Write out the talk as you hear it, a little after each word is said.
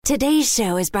Today's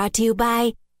show is brought to you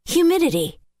by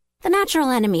humidity, the natural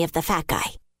enemy of the fat guy.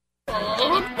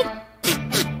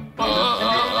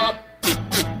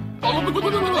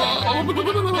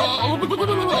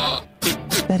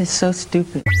 That is so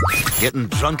stupid. Getting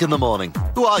drunk in the morning.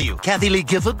 Who are you, Kathy Lee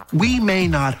Gifford? We may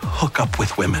not hook up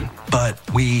with women, but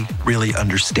we really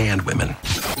understand women.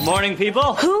 Morning,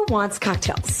 people. Who wants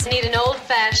cocktails? Need an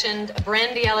old-fashioned, a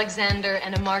brandy Alexander,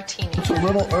 and a martini. It's a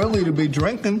little early to be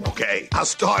drinking. Okay, I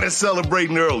started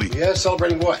celebrating early. Yeah,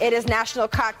 celebrating what? It is National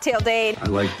Cocktail Day. I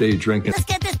like day drinking. Let's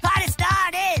get this party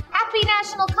started. Happy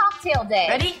National Cocktail Day.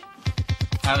 Ready?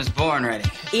 I was born ready.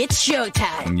 It's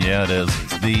showtime. Yeah, it is.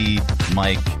 It's the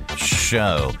Mike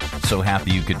Show. So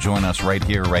happy you could join us right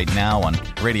here, right now on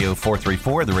Radio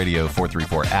 434, the Radio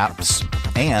 434 apps,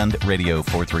 and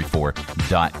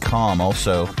radio434.com.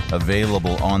 Also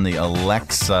available on the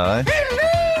Alexa.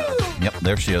 Hello! Yep,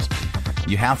 there she is.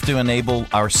 You have to enable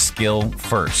our skill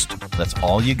first. That's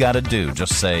all you got to do.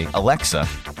 Just say, Alexa,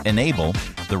 enable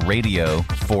the Radio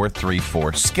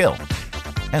 434 skill.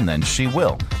 And then she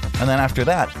will. And then after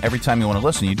that, every time you want to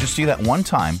listen, you just do that one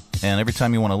time. And every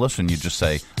time you want to listen, you just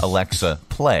say, Alexa,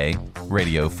 play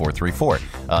Radio 434.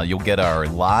 You'll get our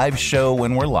live show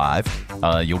when we're live.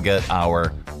 You'll get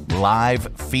our live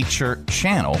feature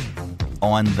channel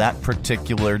on that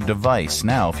particular device.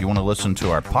 Now, if you want to listen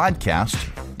to our podcast,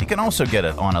 you can also get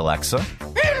it on Alexa.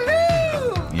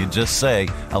 Hello! You just say,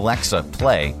 Alexa,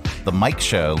 play the Mike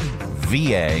Show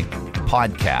VA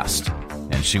podcast.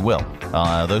 And she will.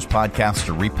 Those podcasts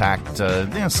are repacked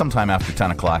sometime after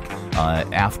 10 o'clock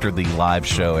after the live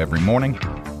show every morning.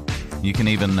 You can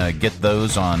even get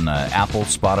those on Apple,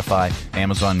 Spotify,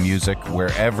 Amazon Music,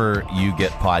 wherever you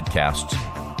get podcasts.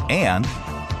 And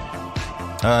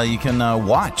you can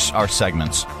watch our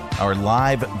segments, our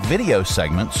live video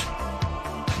segments.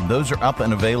 Those are up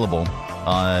and available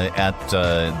at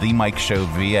The Mike Show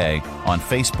VA on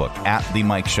Facebook, at The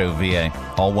Mike Show VA,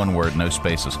 all one word, no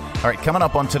spaces. All right, coming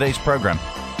up on today's program,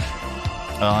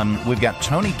 we've got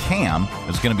Tony Cam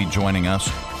is going to be joining us.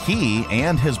 He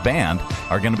and his band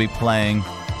are going to be playing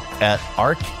at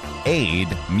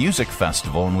Arcade Music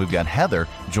Festival, and we've got Heather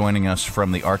joining us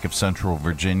from the Arc of Central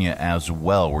Virginia as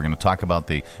well. We're going to talk about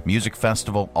the music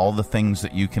festival, all the things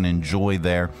that you can enjoy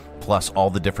there, plus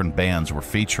all the different bands. We're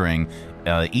featuring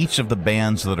each of the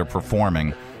bands that are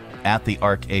performing at the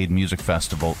Arcade Music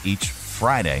Festival each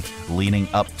Friday leading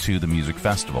up to the music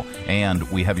festival. And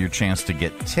we have your chance to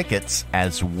get tickets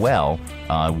as well.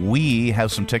 We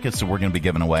have some tickets that we're going to be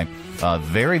giving away.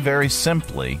 Very, very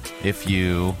simply, if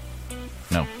you...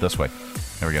 No, this way.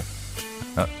 There we go.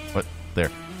 What?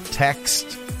 There.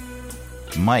 Text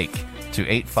Mike to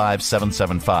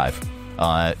 85775.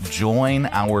 Join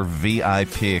our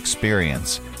VIP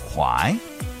experience. Why?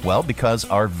 Well, because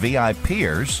our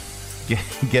VIPers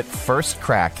get first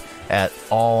crack at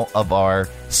all of our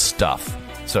stuff.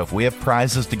 So if we have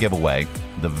prizes to give away,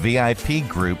 the VIP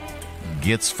group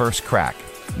gets first crack.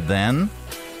 Then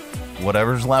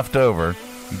whatever's left over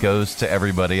goes to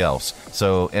everybody else.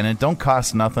 So, and it don't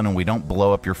cost nothing, and we don't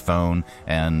blow up your phone,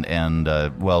 and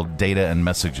data and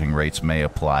messaging rates may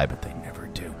apply, but they never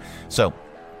do. So,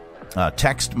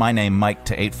 text my name, Mike,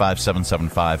 to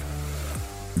 85775.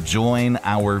 Join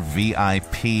our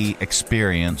VIP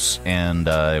experience, and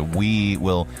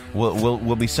we'll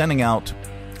be sending out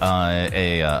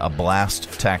a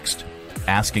blast text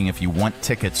asking if you want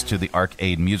tickets to the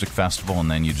Arcade Music Festival,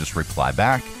 and then you just reply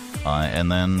back.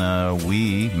 And then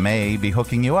we may be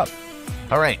hooking you up.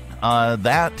 All right,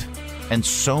 that and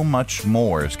so much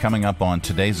more is coming up on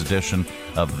today's edition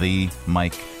of The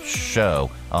Mike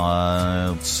Show.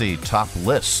 Let's see, top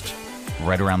list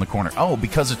right around the corner. Oh,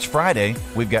 because it's Friday,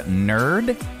 we've got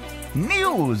Nerd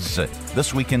News.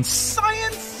 This week in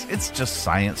science. It's just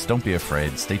science. Don't be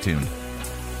afraid. Stay tuned.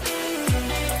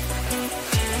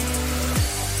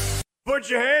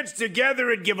 Put your hands together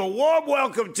and give a warm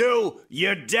welcome to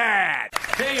your dad.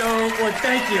 Hey-o, well,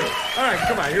 thank you. All right,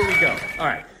 come on, here we go. All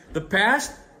right, the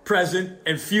past, present,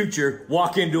 and future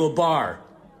walk into a bar.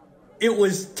 It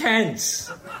was tense.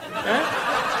 Huh?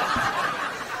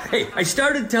 Hey, I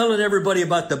started telling everybody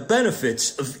about the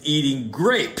benefits of eating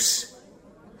grapes.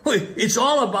 It's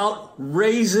all about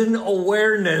raising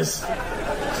awareness.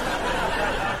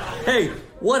 Hey,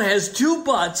 what has two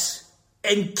butts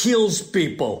and kills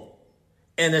people?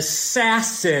 An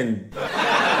assassin.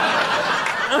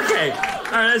 Okay,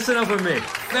 all right, that's enough of me.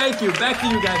 Thank you. Back to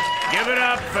you guys. Give it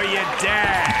up for your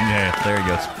dad. Yeah, there he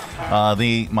goes.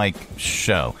 The Mike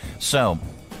Show. So,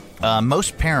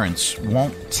 most parents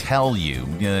won't tell you.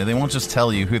 They won't just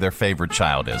tell you who their favorite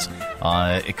child is.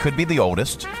 It could be the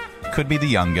oldest, could be the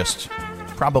youngest,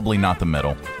 probably not the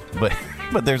middle, but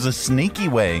But there's a sneaky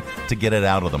way to get it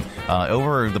out of them.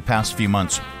 Over the past few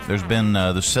months, there's been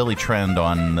the silly trend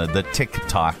on the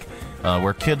TikTok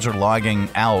where kids are logging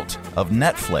out of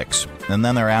Netflix, and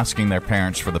then they're asking their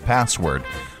parents for the password.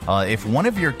 If one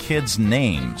of your kids'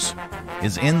 names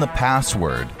is in the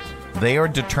password, they are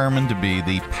determined to be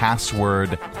the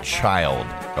password child,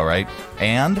 all right?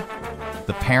 And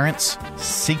the parent's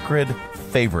secret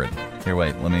favorite. Here,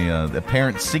 wait, let me, the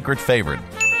parent's secret favorite.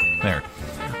 There.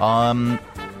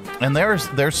 And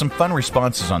there's some fun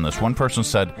responses on this. One person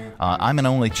said, I'm an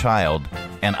only child,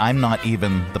 and I'm not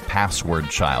even the password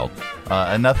child.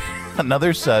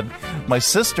 Another said, my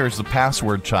sister's the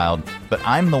password child, but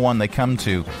I'm the one they come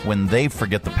to when they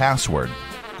forget the password.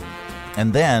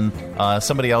 And then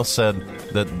somebody else said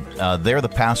that they're the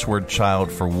password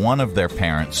child for one of their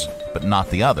parents, but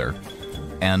not the other.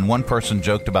 And one person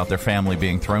joked about their family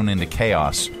being thrown into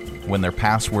chaos when their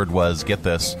password was, get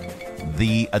this,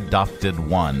 the adopted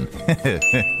one.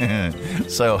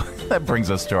 So that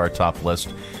brings us to our top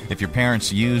list. If your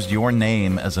parents used your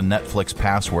name as a Netflix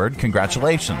password,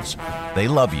 congratulations. They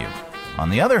love you. On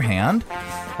the other hand,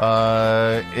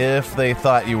 if they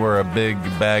thought you were a big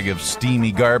bag of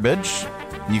steamy garbage,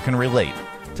 you can relate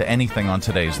to anything on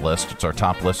today's list. It's our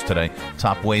top list today.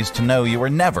 Top ways to know you were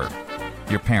never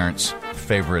your parents'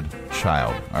 favorite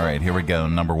child. All right, here we go.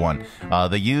 Number one.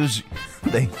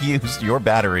 They used your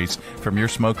batteries from your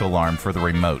smoke alarm for the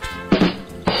remote.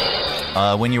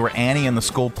 When you were Annie in the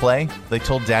school play, they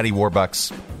told Daddy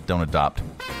Warbucks, don't adopt.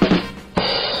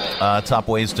 Top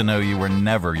ways to know you were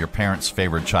never your parents'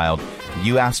 favorite child.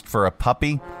 You asked for a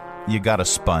puppy, you got a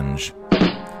sponge.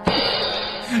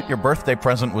 Your birthday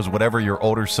present was whatever your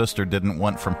older sister didn't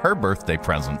want from her birthday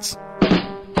presents.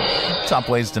 Top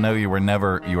ways to know you were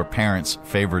never your parents'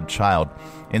 favorite child.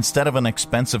 Instead of an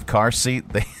expensive car seat,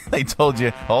 they told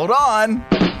you, hold on.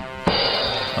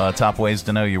 Top ways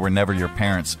to know you were never your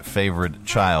parents' favorite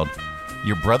child.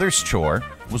 Your brother's chore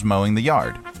was mowing the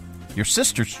yard. Your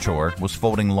sister's chore was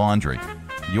folding laundry.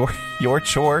 Your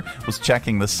chore was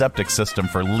checking the septic system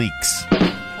for leaks.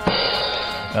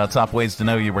 Top ways to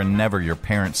know you were never your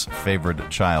parents' favorite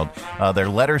child. Their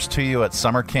letters to you at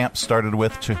summer camp started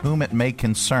with, to whom it may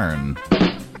concern.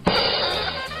 That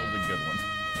was a good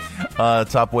one.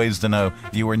 Top ways to know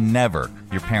you were never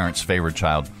your parents' favorite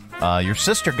child. Your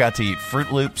sister got to eat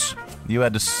Fruit Loops. You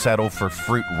had to settle for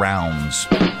Fruit Rounds.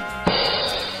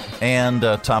 And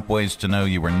top ways to know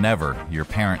you were never your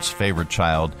parents' favorite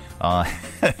child.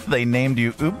 They named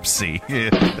you Oopsie.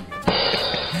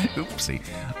 Oopsie.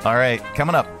 All right,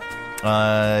 coming up.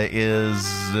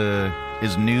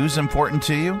 Is news important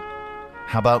to you?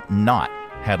 How about not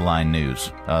headline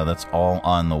news? That's all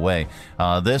on the way.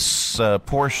 This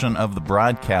portion of the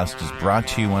broadcast is brought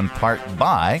to you in part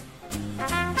by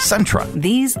Centra.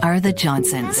 These are the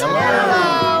Johnsons.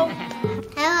 Hello.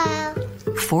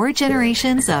 Hello. 4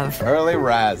 generations of early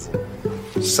rising,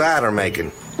 cider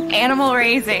making, animal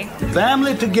raising,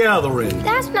 family togethering.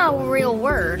 That's not a real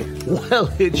word.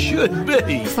 Well, it should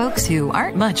be. Folks who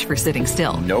aren't much for sitting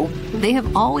still. Nope. They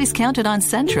have always counted on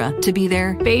Centra to be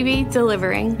their baby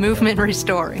delivering, movement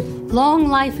restoring, long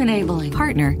life enabling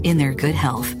partner in their good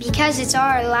health. Because it's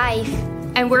our life.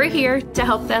 And we're here to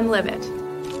help them live it.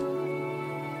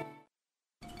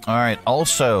 All right,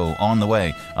 also on the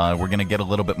way, we're going to get a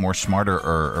little bit more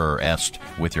smarter-est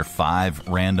with your 5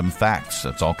 random facts.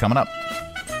 That's all coming up.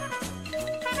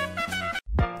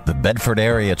 The Bedford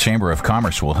Area Chamber of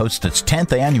Commerce will host its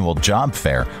 10th annual job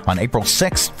fair on April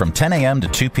 6th from 10 a.m. to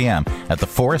 2 p.m. at the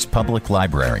Forest Public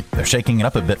Library. They're shaking it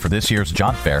up a bit for this year's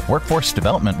job fair. Workforce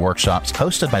development workshops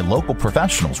hosted by local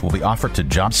professionals will be offered to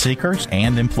job seekers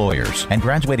and employers. And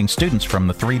graduating students from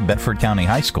the 3 Bedford County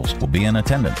high schools will be in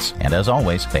attendance. And as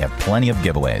always, they have plenty of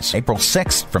giveaways. April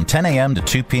 6th from 10 a.m. to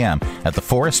 2 p.m. at the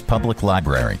Forest Public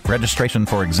Library. Registration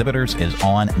for exhibitors is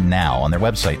on now on their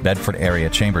website,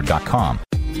 bedfordareachamber.com.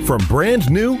 From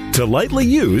brand new to lightly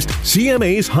used,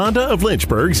 CMA's Honda of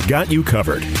Lynchburg's got you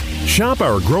covered. Shop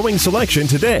our growing selection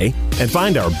today and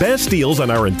find our best deals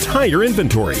on our entire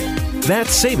inventory.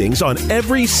 That's savings on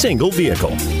every single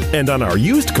vehicle. And on our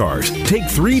used cars, take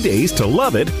 3 days to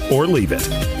love it or leave it.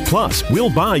 Plus,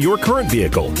 we'll buy your current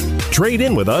vehicle. Trade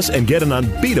in with us and get an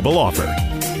unbeatable offer.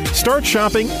 Start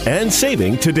shopping and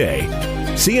saving today.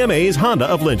 CMA's Honda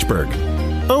of Lynchburg.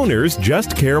 Owners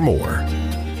just care more.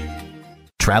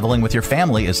 Traveling with your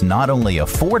family is not only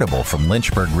affordable from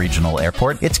Lynchburg Regional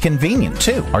Airport, it's convenient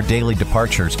too. Our daily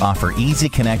departures offer easy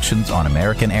connections on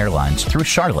American Airlines through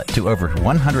Charlotte to over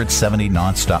 170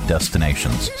 nonstop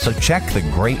destinations. So check the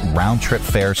great round-trip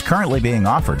fares currently being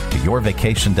offered to your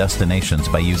vacation destinations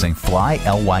by using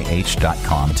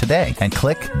flylyh.com today and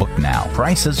click Book Now.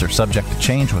 Prices are subject to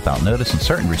change without notice and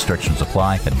certain restrictions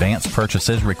apply. Advanced purchase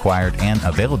is required and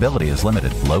availability is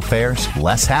limited. Low fares,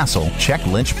 less hassle. Check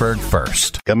Lynchburg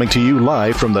first. Coming to you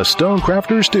live from the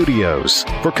Stonecrafters Studios.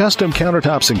 For custom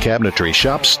countertops and cabinetry,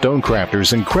 shop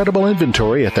Stonecrafters' incredible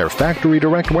inventory at their Factory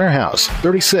Direct Warehouse,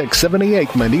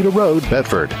 3678 Manita Road,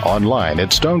 Bedford. Online at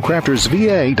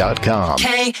stonecraftersva.com.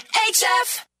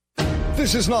 KHF!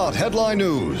 This is not headline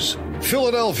news.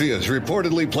 Philadelphia is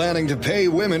reportedly planning to pay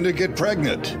women to get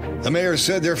pregnant. The mayor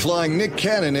said they're flying Nick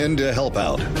Cannon in to help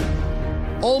out.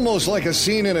 Almost like a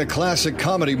scene in a classic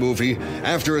comedy movie,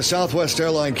 after a Southwest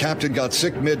airline captain got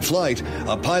sick mid-flight,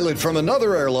 a pilot from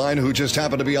another airline who just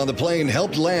happened to be on the plane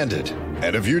helped land it.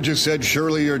 And if you just said,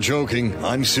 Shirley, you're joking,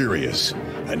 I'm serious.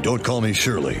 And don't call me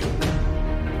Shirley.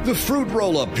 The fruit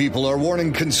roll-up people are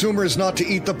warning consumers not to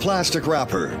eat the plastic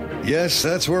wrapper. Yes,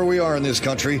 that's where we are in this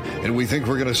country, and we think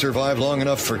we're going to survive long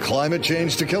enough for climate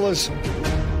change to kill us?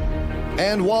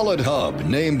 And Wallet Hub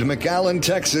named McAllen,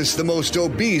 Texas, the most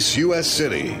obese U.S.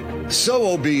 city.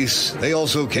 So obese, they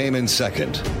also came in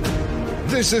second.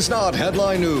 This is not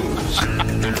headline news.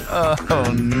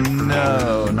 Oh,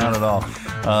 no, not at all.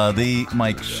 The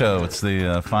Mike Show. It's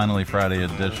the Finally Friday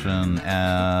edition.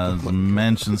 As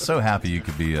mentioned, so happy you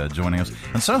could be joining us.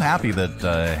 And so happy that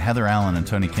Heather Allen and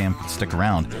Tony Camp could stick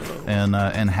around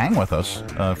and hang with us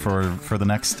for the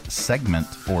next segment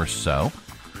or so.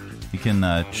 You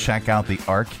can check out the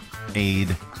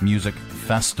Arcade Music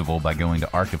Festival by going to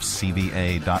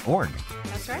arcofcva.org.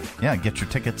 That's right. Yeah, get your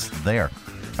tickets there.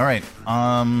 All right,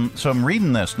 so I'm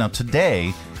reading this. Now,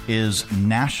 today is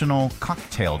National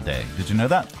Cocktail Day. Did you know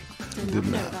that? I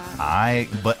didn't know that.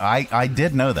 I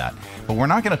did know that. But we're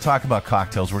not going to talk about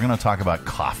cocktails. We're going to talk about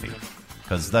coffee.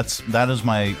 Because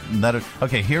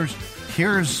okay,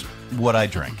 here's what I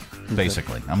drink.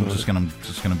 Basically, I'm just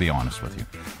gonna be honest with you.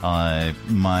 Beer,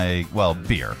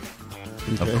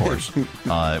 of course,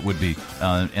 it would be,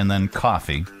 and then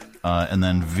coffee, and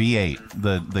then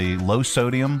V8, the low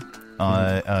sodium,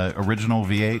 original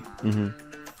V8,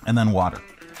 and then water.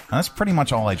 And that's pretty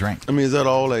much all I drink. I mean, is that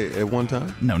all at one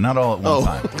time? No, not all at one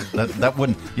time. That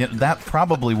wouldn't. Yeah, that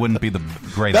probably wouldn't be the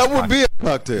greatest. That would be a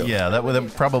cocktail. Yeah,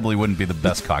 that probably wouldn't be the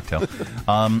best cocktail.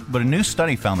 But a new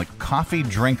study found that coffee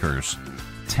drinkers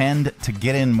tend to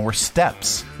get in more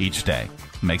steps each day.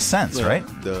 Makes sense, right?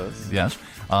 It does. Yes.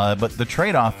 But the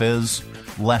trade-off is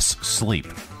less sleep.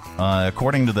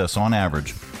 According to this, on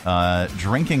average,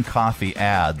 drinking coffee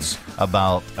adds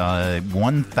about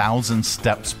 1,000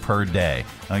 steps per day.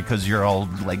 Because you're all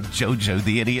like JoJo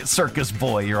the Idiot Circus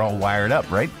Boy. You're all wired up,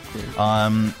 right?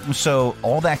 So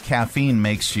all that caffeine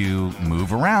makes you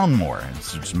move around more.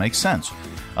 It just makes sense.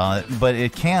 But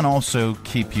it can also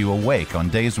keep you awake. On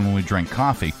days when we drink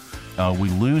coffee, we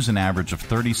lose an average of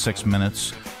 36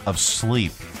 minutes of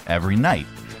sleep every night.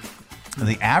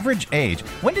 The average age...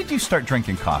 When did you start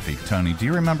drinking coffee, Tony? Do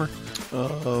you remember?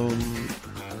 Probably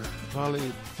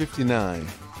 59.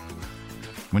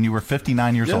 When you were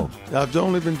 59 years old? I've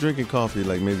only been drinking coffee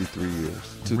like maybe 3 years.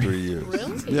 3 years.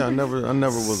 Really? Yeah, I never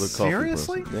was a coffee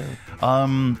Seriously? person.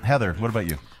 Yeah. Heather, what about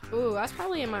you? Ooh, I was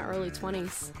probably in my early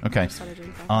 20s. Okay. When I started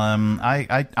drinking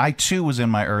coffee. I too was in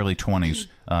my early 20s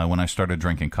when I started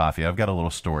drinking coffee. I've got a little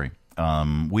story.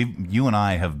 You and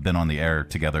I have been on the air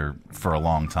together for a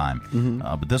long time,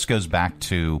 but this goes back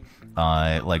to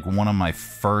like one of my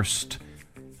first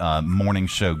morning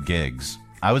show gigs.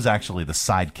 I was actually the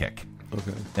sidekick,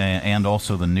 and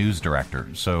also the news director.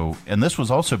 So, and this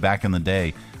was also back in the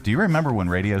day. Do you remember when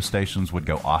radio stations would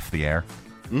go off the air?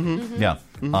 Yeah.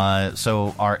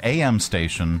 So our AM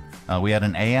station, we had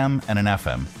an AM and an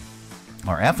FM.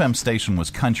 Our FM station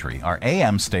was country. Our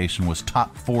AM station was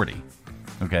top 40.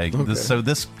 Okay.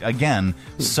 This again,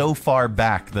 so far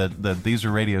back that these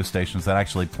are radio stations that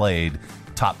actually played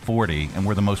top 40 and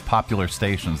were the most popular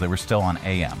stations. They were still on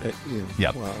AM.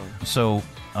 Yep. Wow. So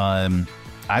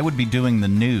I would be doing the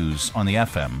news on the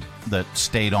FM that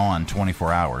stayed on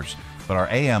 24 hours, but our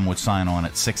AM would sign on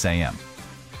at 6 a.m.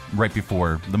 right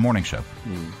before the morning show.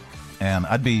 And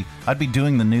I'd be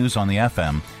doing the news on the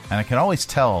FM, and I could always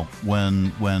tell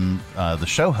when the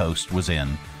show host was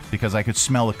in, because I could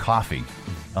smell the coffee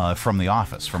from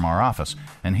our office.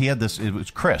 And he had this, it was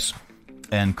Chris,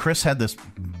 and Chris had this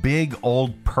big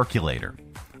old percolator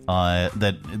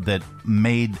that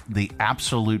made the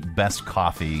absolute best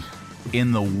coffee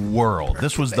in the world.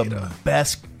 This was the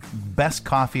best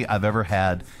coffee I've ever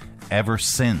had ever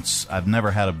since. I've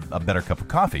never had a better cup of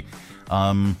coffee.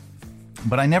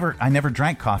 But I never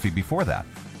drank coffee before that.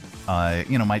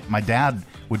 My dad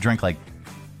would drink like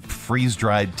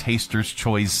freeze-dried Taster's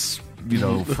Choice,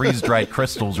 freeze-dried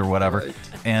crystals or whatever, right.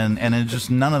 and it just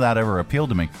none of that ever appealed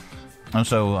to me. And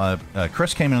so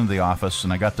Chris came into the office,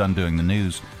 and I got done doing the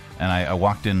news, and I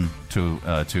walked into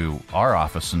to our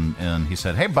office, and he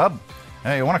said, "Hey, bub,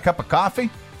 hey, you want a cup of coffee?"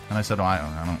 And I said, "Oh,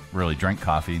 I don't really drink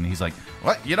coffee." And he's like,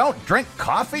 "What? You don't drink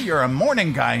coffee? You're a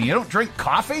morning guy, and you don't drink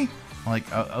coffee?" I'm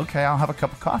like, "Okay, I'll have a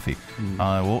cup of coffee."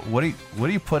 Well, what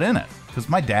do you put in it? Because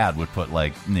my dad would put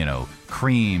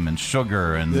cream and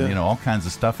sugar and all kinds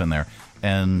of stuff in there.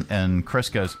 And Chris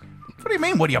goes, "What do you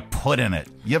mean? What do you put in it?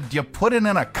 You put it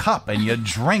in a cup and you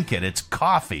drink it. It's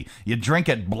coffee. You drink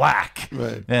it black."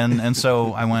 Right. And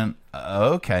so I went,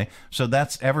 "Okay." So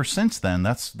that's ever since then.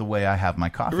 That's the way I have my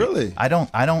coffee. Really? I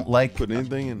don't like put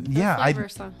anything in. Yeah, I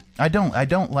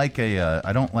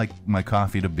don't like my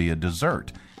coffee to be a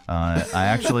dessert.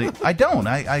 I don't.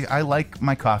 I like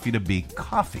my coffee to be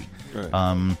coffee.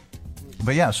 Right.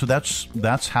 But yeah, so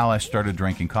that's how I started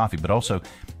drinking coffee. But also,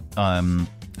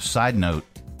 side note,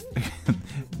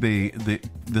 the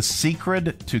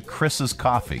secret to Chris's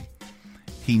coffee,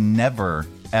 he never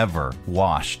ever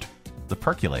washed the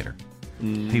percolator.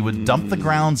 He would dump the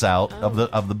grounds out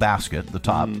of the basket, the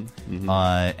top,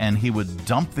 and he would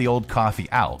dump the old coffee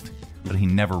out, but he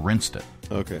never rinsed it.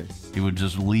 Okay. He would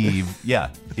just leave,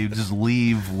 he would just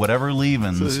leave whatever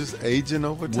leavings so it's just aging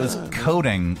over time. Was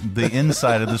coating the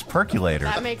inside of this percolator.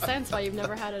 That makes sense why you've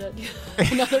never had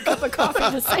another cup of coffee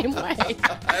the same way.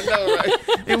 I know, right?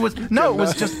 But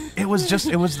it was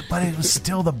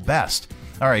still the best.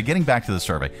 All right, getting back to the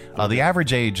survey. The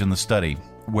average age in the study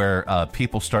where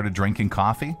people started drinking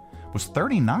coffee was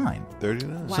 39.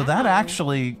 39. Wow. So that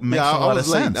actually makes a lot of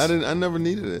sense. I never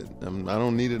needed it. I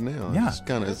don't need it now. Yeah.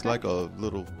 It's like a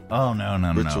little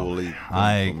ritual.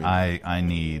 I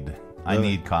need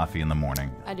coffee in the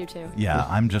morning. I do too. Yeah,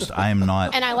 I am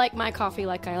not. And I like my coffee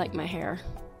like I like my hair.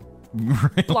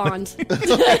 Really? Blonde.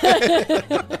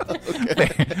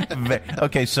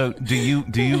 Okay, so do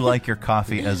you like your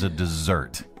coffee as a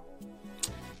dessert?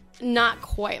 Not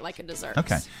quite like a dessert.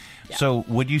 Okay. Yeah. So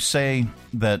would you say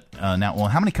that how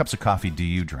many cups of coffee do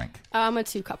you drink? I'm a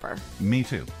 2-cupper. Me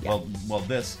too. Yeah. Well,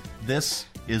 this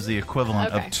is the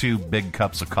equivalent of 2 big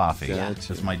cups of coffee.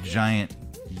 Gotcha. It's my giant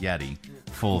Yeti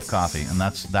full of coffee, and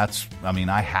that's. I mean,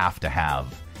 I have to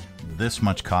have this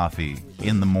much coffee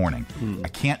in the morning. I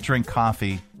can't drink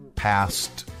coffee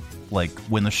past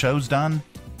when the show's done.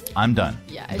 I'm done.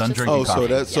 Yeah, done drinking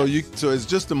coffee. So it's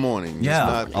just the morning.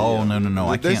 Yeah. It's not,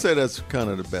 no. They say that's kind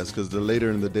of the best because the later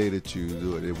in the day that you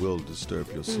do it, it will disturb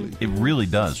your sleep. It really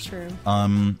does. That's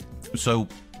true. So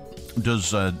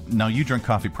does now you drink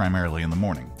coffee primarily in the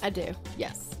morning? I do.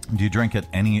 Yes. Do you drink it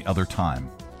any other time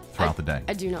throughout the day?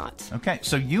 I do not. Okay,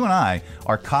 so you and I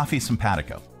are coffee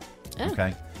simpatico. Oh.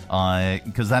 Okay.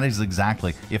 Because that is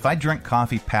exactly. If I drink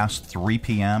coffee past 3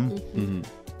 p.m.,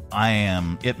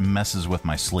 it messes with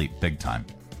my sleep big time.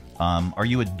 Are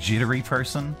you a jittery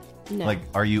person? No.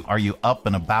 Are you up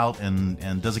and about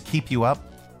and does it keep you up?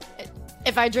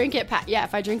 If I drink it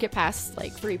past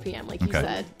 3 p.m. like you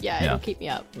said, it'll keep me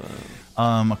up.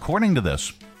 According to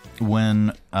this,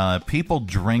 when people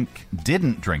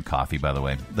didn't drink coffee, by the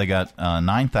way, they got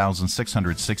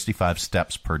 9,665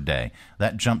 steps per day.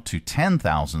 That jumped to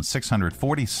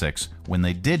 10,646 when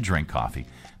they did drink coffee.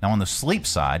 Now, on the sleep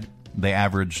side, they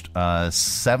averaged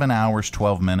 7 hours,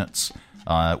 12 minutes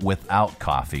without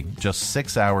coffee, just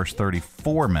 6 hours,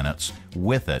 34 minutes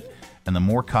with it. And the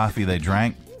more coffee they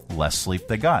drank, less sleep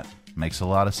they got. Makes a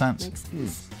lot of sense. Makes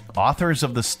sense. Authors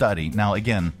of the study, now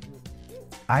again,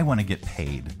 I want to get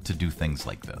paid to do things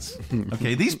like this.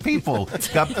 Okay, these people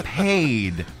got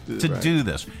paid to do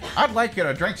this. I'd like you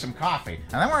to drink some coffee,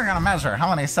 and then we're going to measure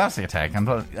how many steps you take. And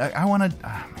I want to,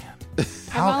 man.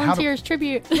 Volunteers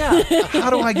tribute. Yeah, how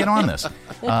do I get on this?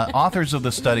 Authors of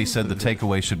the study said the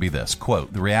takeaway should be this,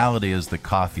 quote, "The reality is that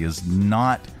coffee is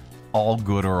not all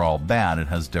good or all bad. It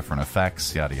has different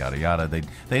effects, yada, yada, yada. They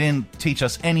didn't teach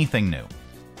us anything new.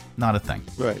 Not a thing."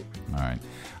 Right. All right.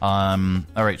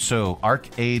 All right, so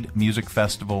Arcade Music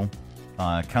Festival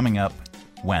coming up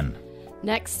when?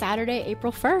 Next Saturday,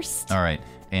 April 1st. All right,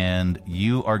 and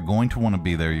you are going to want to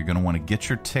be there. You're going to want to get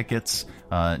your tickets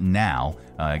now.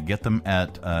 Get them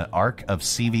at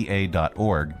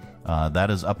arcofcva.org.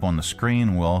 That is up on the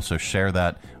screen. We'll also share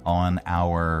that on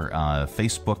our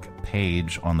Facebook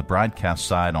page on the broadcast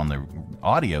side, on the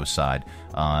audio side.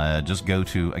 Just go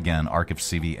to, again,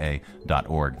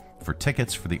 arcofcva.org. for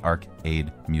tickets for the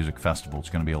Arcade Music Festival. It's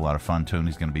going to be a lot of fun.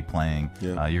 Tony's going to be playing.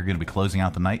 Yeah. You're going to be closing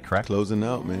out the night, correct? Closing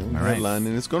out, man. All right.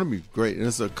 Headlining. It's going to be great. And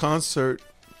it's a concert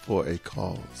for a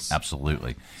cause.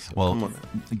 Absolutely. So well,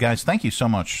 guys, thank you so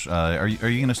much. Are you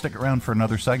going to stick around for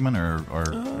another segment, or are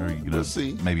you going to we'll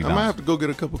see? Maybe I might have to go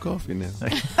get a cup of coffee now.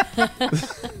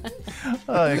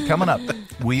 Coming up,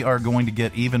 we are going to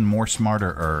get even more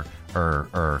smarter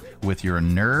with your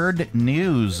nerd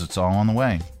news. It's all on the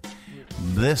way.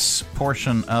 This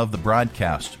portion of the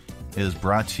broadcast is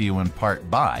brought to you in part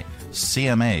by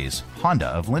CMA's Honda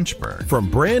of Lynchburg. From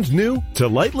brand new to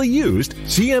lightly used,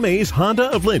 CMA's Honda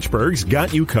of Lynchburg's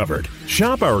got you covered.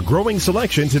 Shop our growing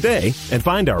selection today and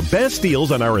find our best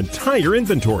deals on our entire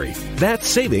inventory. That's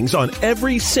savings on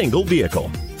every single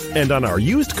vehicle. And on our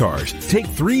used cars, take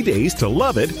 3 days to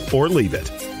love it or leave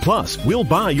it. Plus, we'll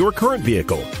buy your current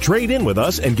vehicle, trade in with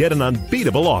us, and get an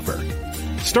unbeatable offer.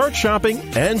 Start shopping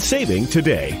and saving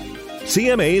today.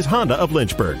 CMA's Honda of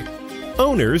Lynchburg.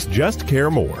 Owners just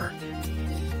care more.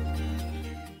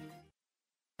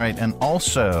 All right, and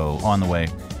also on the way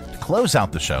to close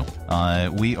out the show,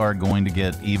 we are going to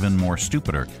get even more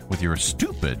stupider with your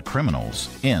stupid criminals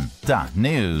in the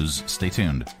news. Stay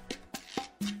tuned.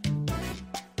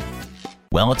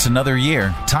 Well, it's another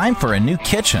year. Time for a new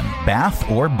kitchen, bath,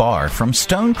 or bar from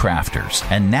Stonecrafters.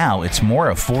 And now it's more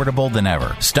affordable than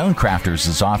ever. Stonecrafters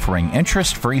is offering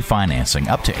interest-free financing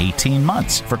up to 18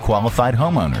 months for qualified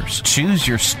homeowners. Choose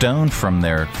your stone from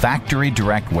their factory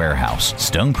direct warehouse.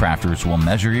 Stonecrafters will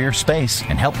measure your space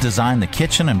and help design the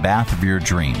kitchen and bath of your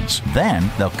dreams. Then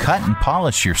they'll cut and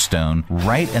polish your stone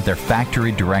right at their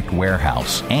factory direct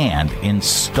warehouse and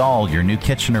install your new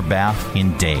kitchen or bath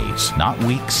in days, not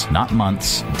weeks, not months.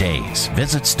 Days.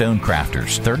 Visit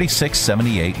Stonecrafters,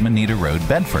 3678 Manita Road,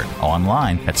 Bedford.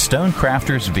 Online at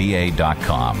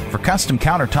stonecraftersva.com. For custom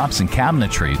countertops and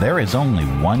cabinetry, there is only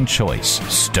one choice: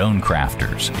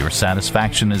 Stonecrafters. Your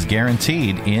satisfaction is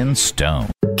guaranteed in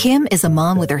stone. Kim is a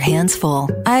mom with her hands full.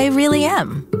 I really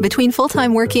am. Between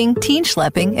full-time working, teen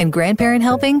schlepping, and grandparent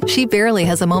helping, she barely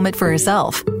has a moment for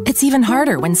herself. It's even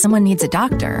harder when someone needs a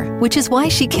doctor, which is why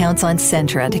she counts on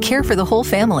Centra to care for the whole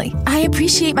family. I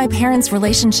appreciate my parents'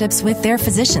 relationships with their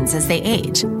physicians as they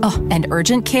age. Oh, and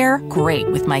urgent care? Great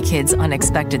with my kids'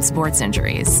 unexpected sports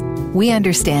injuries. We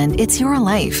understand it's your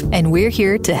life, and we're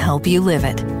here to help you live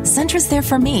it. Centra's there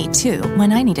for me, too,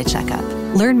 when I need a checkup.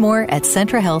 Learn more at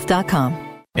CentraHealth.com.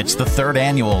 It's the third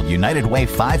annual United Way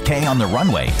 5K on the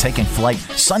Runway, taking flight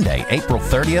Sunday, April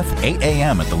 30th, 8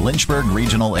 a.m. at the Lynchburg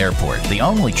Regional Airport. The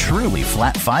only truly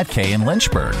flat 5K in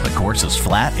Lynchburg. The course is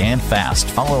flat and fast,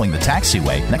 following the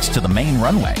taxiway next to the main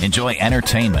runway. Enjoy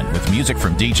entertainment with music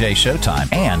from DJ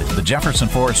Showtime and the Jefferson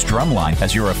Forest Drumline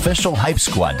as your official hype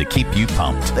squad to keep you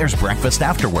pumped. There's breakfast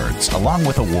afterwards, along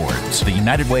with awards. The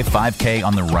United Way 5K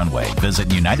on the Runway. Visit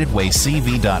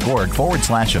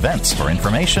unitedwaycv.org/events for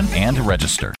information and to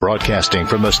register. Broadcasting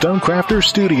from the Stonecrafters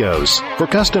Studios. For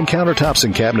custom countertops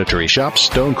and cabinetry, shop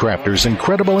Stonecrafters'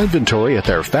 incredible inventory at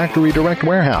their factory direct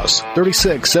warehouse,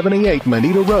 3678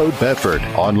 Manita Road, Bedford.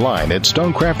 Online at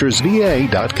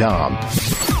stonecraftersva.com.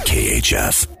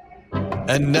 KHF.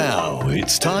 And now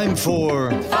it's time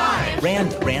for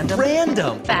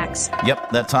Random facts. Yep,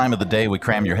 that time of the day we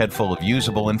cram your head full of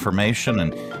usable information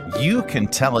and you can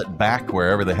tell it back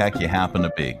wherever the heck you happen to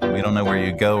be. We don't know where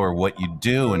you go or what you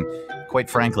do, and quite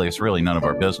frankly, it's really none of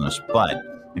our business. But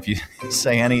if you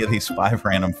say any of these 5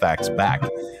 random facts back,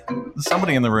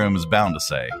 somebody in the room is bound to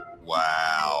say,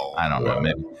 wow. I don't know,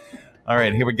 maybe. All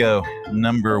right, here we go.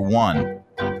 Number 1.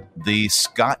 The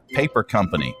Scott Paper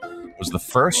Company was the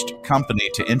first company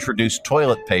to introduce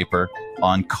toilet paper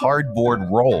on cardboard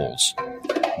rolls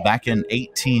back in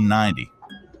 1890.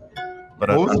 But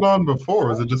what was it on before?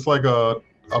 Was it just like a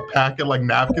packet like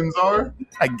napkins are?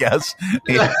 I guess.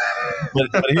 Yeah.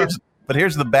 But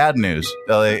here's the bad news.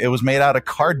 It was made out of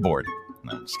cardboard.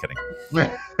 No, I'm just kidding.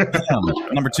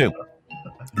 Number 2.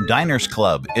 Diners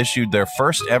Club issued their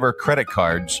first ever credit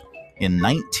cards in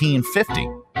 1950.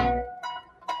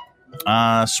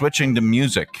 Switching to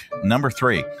music. Number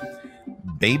 3.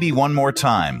 Baby One More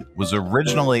Time was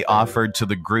originally offered to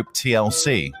the group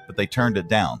TLC, but they turned it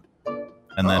down.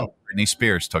 And then Britney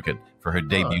Spears took it for her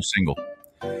debut single.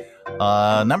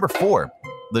 Number 4.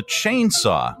 The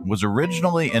chainsaw was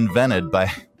originally invented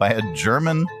by a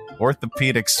German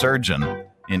orthopedic surgeon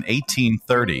in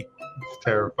 1830. It's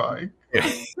terrifying.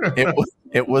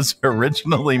 It was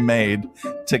originally made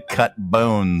to cut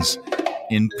bones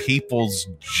in people's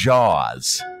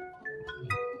jaws.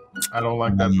 I don't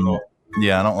like that at all.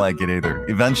 Yeah, I don't like it either.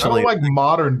 Eventually, I don't like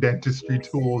modern dentistry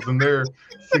tools, and they're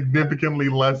significantly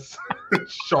less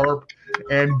sharp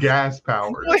and gas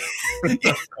powered.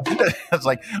 It's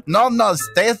like, no,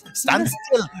 stand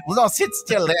still. No, sit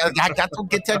still. I got to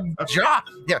get a job.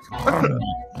 Yeah.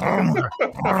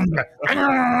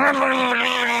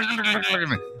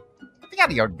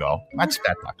 There you go. That's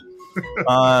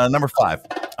better. Number 5.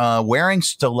 Wearing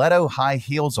stiletto high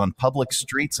heels on public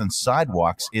streets and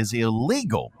sidewalks is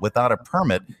illegal without a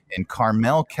permit in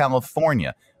Carmel,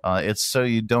 California. It's so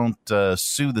you don't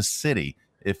sue the city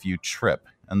if you trip.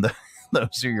 And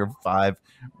those are your 5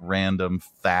 random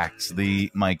facts.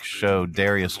 The Mike Show.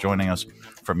 Darius joining us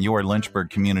from your Lynchburg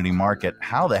Community Market.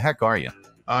 How the heck are you?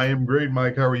 I am great,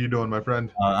 Mike. How are you doing, my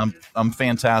friend? I'm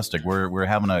fantastic. We're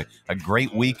having a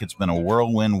great week. It's been a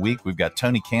whirlwind week. We've got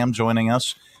Tony Cam joining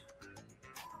us.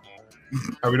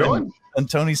 How are we doing? And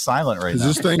Tony's silent right now.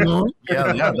 Is this thing on?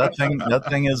 Yeah, that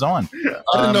thing is on.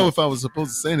 I didn't know if I was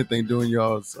supposed to say anything during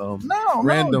y'all's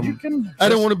random. No, you can just, I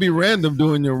don't want to be random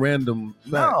doing your random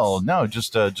facts. No,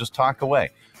 just talk away.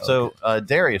 Okay. So,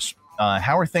 Darius,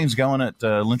 how are things going at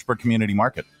Lynchburg Community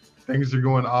Market? Things are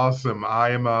going awesome.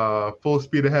 I am full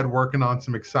speed ahead working on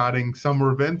some exciting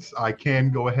summer events. I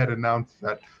can go ahead and announce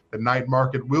that the night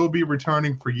market will be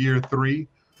returning for year 3.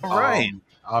 All right.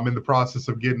 I'm in the process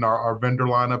of getting our vendor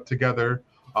lineup together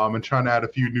and trying to add a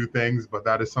few new things, but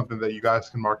that is something that you guys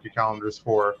can mark your calendars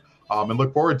for and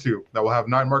look forward to. That we'll have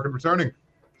night market returning.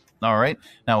 All right.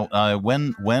 Now,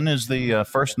 when is the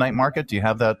first night market? Do you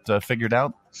have that figured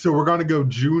out? So we're going to go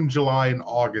June, July, and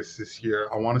August this year.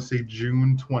 I want to say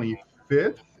June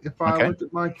 25th, if I look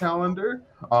at my calendar.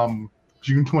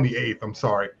 June 28th, I'm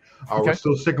sorry. We're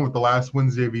still sticking with the last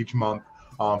Wednesday of each month.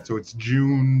 So it's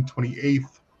June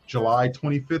 28th, July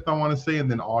 25th, I want to say, and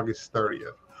then August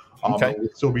 30th. We'll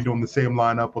still be doing the same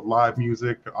lineup with live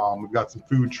music. We've got some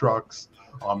food trucks,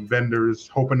 vendors,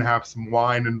 hoping to have some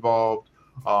wine involved.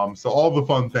 So all the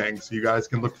fun things. So you guys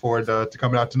can look forward to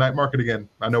coming out to night market again.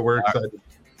 I know we're excited.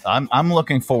 I'm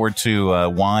looking forward to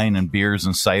wine and beers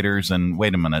and ciders. And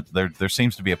wait a minute, there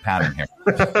seems to be a pattern here.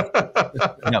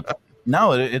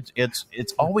 No,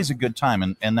 it's always a good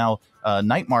time. And now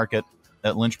night market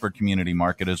at Lynchburg Community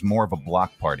Market is more of a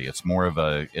block party. It's more of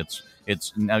a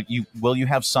it's now will you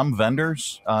have some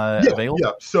vendors available?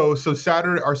 Yeah. So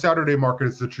our Saturday market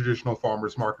is the traditional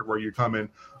farmers market where you come in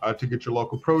to get your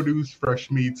local produce,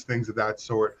 fresh meats, things of that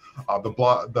sort.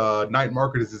 The night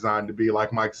market is designed to be,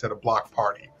 like Mike said, a block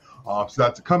party. So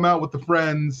that's to come out with the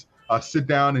friends, sit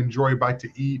down, enjoy a bite to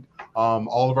eat.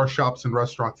 All of our shops and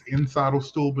restaurants inside will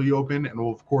still be open, and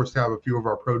we'll of course have a few of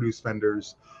our produce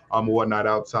vendors and whatnot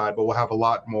outside, but we'll have a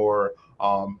lot more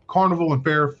carnival and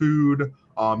fair food,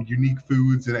 unique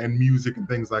foods and music and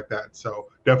things like that. So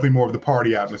definitely more of the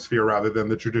party atmosphere rather than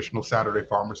the traditional Saturday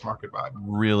farmers market vibe.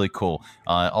 Really cool.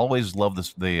 Always love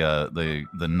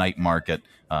the night market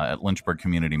at Lynchburg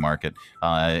Community Market.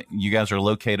 You guys are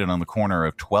located on the corner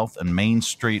of 12th and Main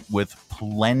Street with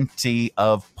plenty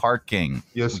of parking.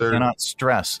 Yes, sir. We cannot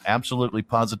stress, absolutely,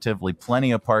 positively,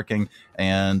 plenty of parking,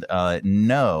 and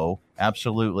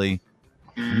absolutely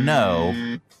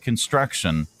no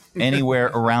construction anywhere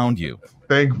around you.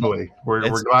 Thankfully,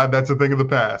 we're glad that's a thing of the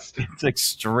past. It's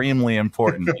extremely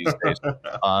important these days.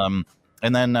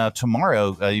 And then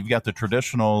tomorrow, you've got the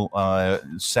traditional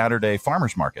Saturday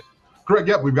farmers market. Correct.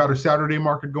 Yep, we've got our Saturday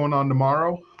market going on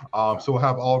tomorrow. So we'll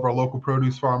have all of our local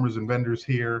produce farmers and vendors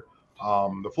here,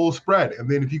 the full spread. And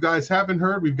then if you guys haven't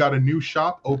heard, we've got a new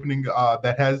shop opening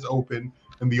that has opened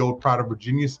in the old Prado,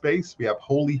 Virginia space. We have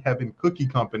Holy Heaven Cookie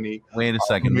Company. Wait a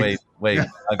second. Wait.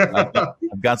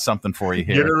 I've got something for you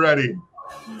here. Get it ready.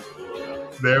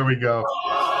 There we go.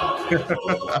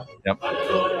 Yep.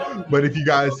 But if you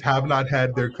guys have not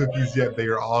had their cookies yet, they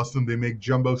are awesome. They make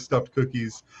jumbo stuffed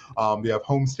cookies. They have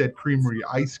Homestead Creamery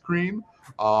ice cream.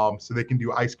 So they can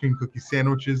do ice cream cookie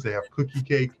sandwiches. They have cookie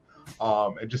cake.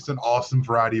 And just an awesome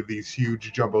variety of these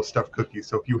huge jumbo stuffed cookies.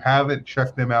 So if you haven't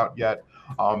checked them out yet,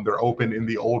 they're open in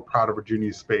the old Prado,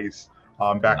 Virginia space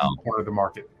back in the corner of the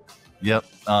market. Yep.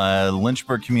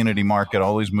 Lynchburg Community Market,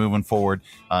 always moving forward.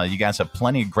 You guys have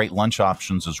plenty of great lunch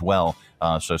options as well.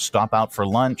 So stop out for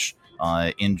lunch,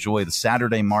 enjoy the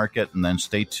Saturday market, and then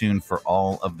stay tuned for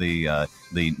all of the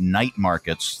night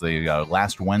markets, the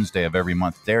last Wednesday of every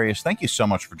month. Darius, thank you so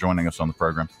much for joining us on the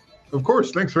program. Of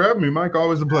course. Thanks for having me, Mike.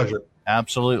 Always a pleasure.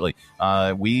 Absolutely.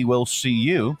 We will see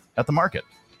you at the market.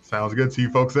 Sounds good. See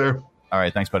you folks there. All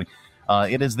right. Thanks, buddy.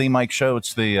 It is the Mike Show.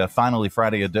 It's the Finally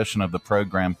Friday edition of the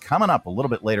program. Coming up a little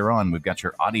bit later on, we've got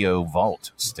your audio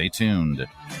vault. Stay tuned.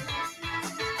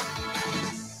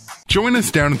 Join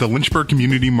us down at the Lynchburg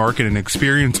Community Market and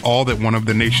experience all that one of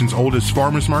the nation's oldest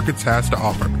farmers markets has to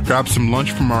offer. Grab some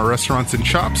lunch from our restaurants and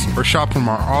shops, or shop from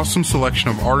our awesome selection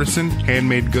of artisan,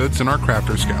 handmade goods in our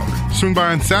crafters gallery. Swing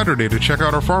by on Saturday to check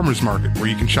out our farmers market, where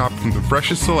you can shop from the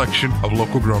freshest selection of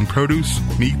local grown produce,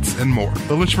 meats, and more.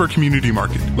 The Lynchburg Community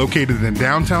Market, located in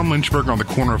downtown Lynchburg on the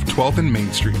corner of 12th and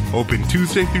Main Street. Open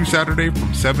Tuesday through Saturday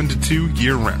from 7 to 2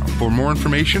 year-round. For more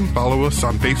information, follow us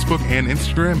on Facebook and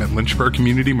Instagram at Lynchburg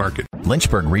Community Market.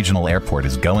 Lynchburg Regional Airport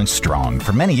is going strong.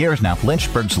 For many years now,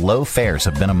 Lynchburg's low fares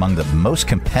have been among the most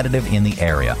competitive in the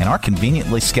area, and our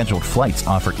conveniently scheduled flights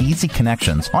offer easy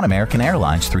connections on American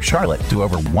Airlines through Charlotte to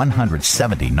over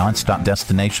 170 nonstop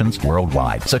destinations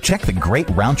worldwide. So check the great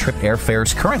round-trip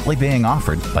airfares currently being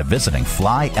offered by visiting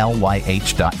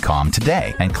flylyh.com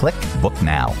today and click Book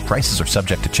Now. Prices are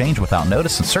subject to change without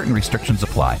notice, and certain restrictions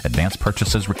apply. Advanced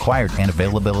purchases required, and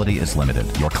availability is limited.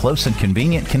 Your close and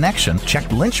convenient connection.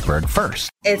 Check Lynchburg first.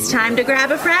 It's time to grab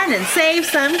a friend and save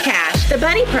some cash. The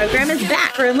Buddy program is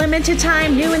back. For a limited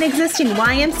time, new and existing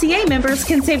YMCA members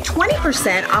can save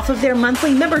 20% off of their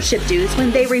monthly membership dues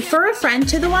when they refer a friend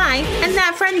to the Y, and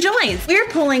that friend joins. We're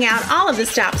pulling out all of the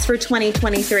stops for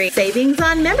 2023. Savings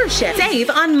on membership. Save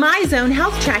on MyZone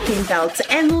health tracking belts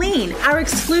and Lean, our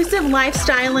exclusive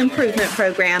lifestyle improvement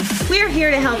program. We're here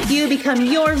to help you become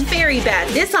your very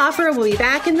best. This offer will be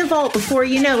back in the vault before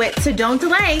you know it, so don't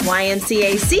delay.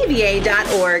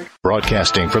 YMCACVA.org.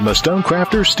 Broadcasting from the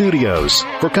Stonecrafters Studios.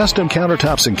 For custom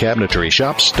countertops and cabinetry,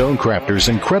 shop Stonecrafters'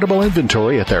 incredible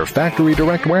inventory at their Factory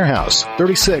Direct Warehouse,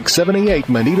 3678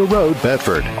 Manita Road,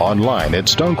 Bedford. Online at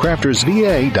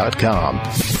stonecraftersva.com.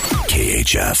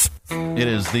 KHF. It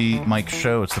is the Mike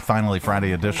Show. It's the Finally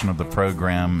Friday edition of the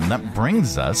program. And that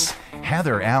brings us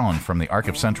Heather Allen from the Arc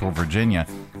of Central Virginia,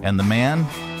 and the man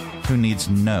who needs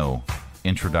no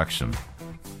introduction.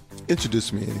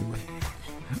 Introduce me anyway.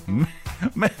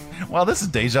 Well, this is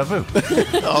deja vu.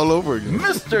 All over again.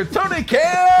 Mr. Tony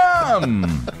Cam!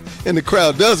 And the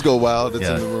crowd does go wild. It's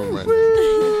in the room right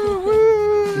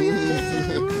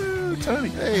now. Tony.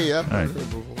 Hey, I've heard him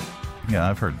before. Yeah,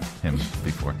 I've heard him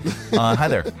before. Hi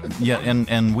there. Yeah,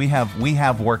 and we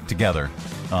have worked together.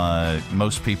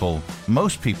 Most people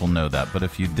know that, but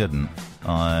if you didn't,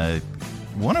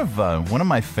 one of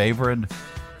my favorite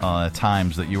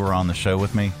times that you were on the show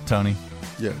with me, Tony.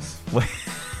 Yes.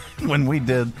 When we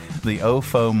did the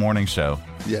OFO morning show.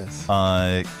 Yes.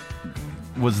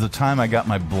 Was the time I got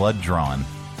my blood drawn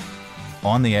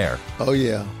on the air. Oh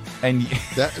yeah. And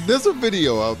there's a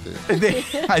video out there.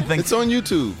 I think it's on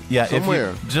YouTube. Yeah,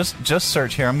 somewhere. If you just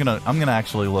search here. I'm gonna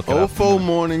actually look it up. OFO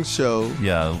morning show.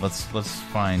 Yeah, let's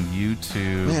find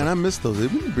YouTube. Man, I missed those. We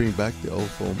need to bring back the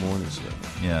OFO morning show.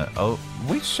 Yeah. Oh,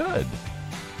 we should.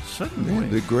 Shouldn't we?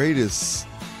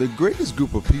 The greatest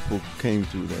group of people came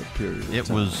through that period. It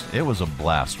was a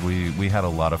blast. We had a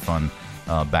lot of fun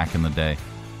back in the day,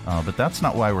 but that's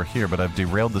not why we're here. But I've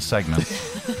derailed the segment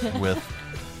with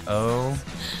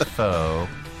OFO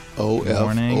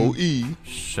morning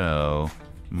show.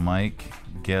 Mike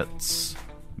gets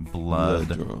blood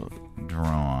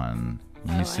drawn.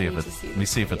 Let me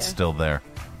see if it's still there.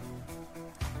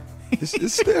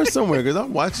 It's there somewhere because I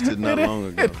watched it not long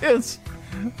ago.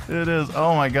 It is.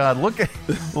 Oh my God! Look at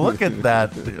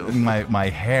that. My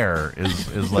hair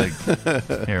is like.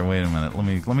 Here, wait a minute.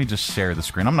 Let me just share the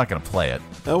screen. I'm not going to play it.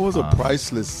 That was a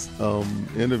priceless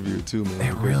interview too, man.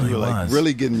 It really was. Like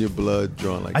really getting your blood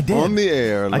drawn, like I did. On the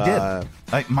air live.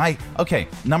 I did. Okay.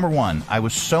 Number one, I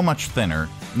was so much thinner.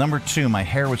 Number two, my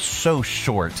hair was so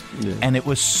short, and it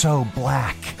was so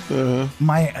black. Uh-huh.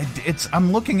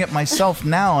 I'm looking at myself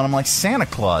now, and I'm like Santa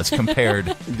Claus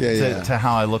compared to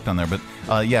how I looked on there. But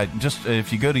just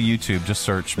if you go to YouTube, just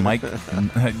search Mike,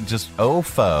 just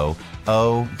OFO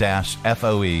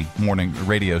O-FOE morning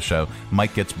radio show.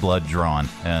 Mike Gets Blood Drawn,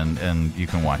 and you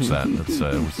can watch that.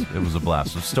 It was a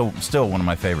blast. It's still one of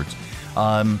my favorites.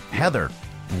 Heather,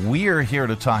 we're here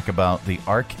to talk about the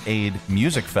Arcade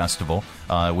Music Festival,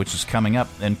 which is coming up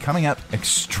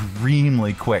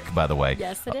extremely quick, by the way.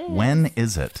 Yes, it is. When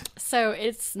is it? So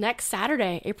it's next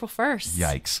Saturday, April 1st.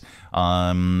 Yikes.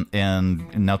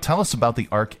 And now tell us about the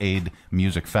Arcade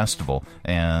Music Festival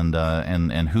and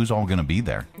who's all going to be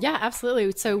there. Yeah,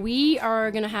 absolutely. So we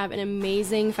are going to have an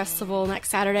amazing festival next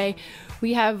Saturday.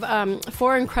 We have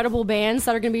 4 incredible bands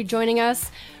that are going to be joining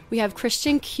us. We have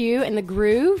Christian Q and The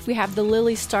Groove. We have the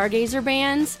Lily Stargazer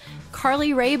Bands,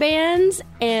 Carly Rae Bands,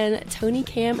 and Tony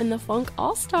Cam and the Funk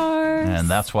All-Stars. And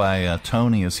that's why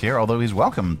Tony is here, although he's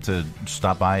welcome to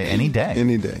stop by any day.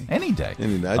 Any day.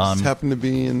 I just happened to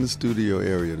be in the studio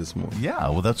area this morning. Yeah,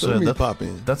 well, that's pop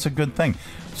in. That's a good thing.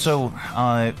 So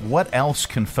what else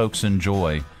can folks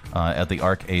enjoy at the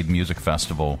Arcade Music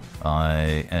Festival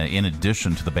in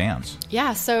addition to the bands?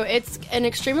 Yeah, so it's an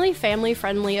extremely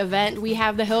family-friendly event. We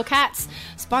have the Hillcats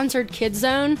sponsored Kids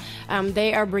Zone.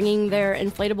 They are bringing their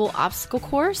inflatable obstacle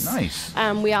course. Nice.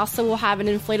 We also will have an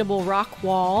inflatable rock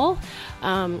wall.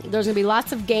 There's going to be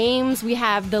lots of games. We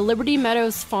have the Liberty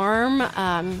Meadows Farm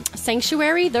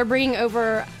Sanctuary. They're bringing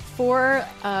over 4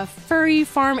 furry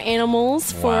farm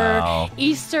animals for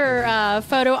Easter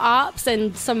photo ops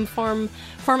and some farm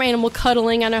animal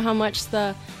cuddling. I know how much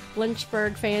the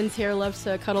Lynchburg fans here love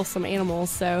to cuddle some animals,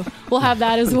 so we'll have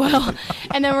that as well.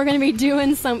 And then we're going to be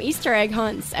doing some Easter egg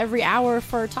hunts every hour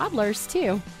for toddlers,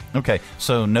 too. Okay,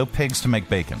 so no pigs to make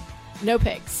bacon. No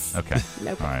pigs. Okay.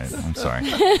 No pigs. All right. I'm sorry.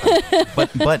 but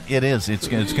it's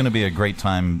going to be a great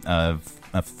time.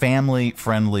 A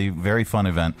family-friendly, very fun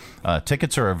event.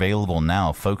 Tickets are available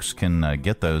now. Folks can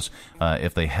get those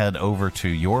if they head over to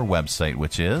your website,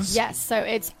 which is? Yes, so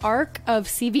it's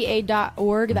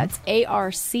arcofcva.org. That's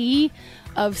ARC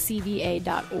of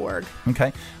CVA.org.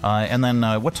 Okay. And then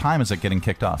what time is it getting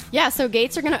kicked off? Yeah, so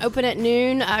gates are going to open at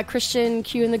noon. Christian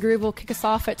Q and the Groove will kick us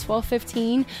off at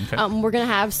 12:15. Okay. We're going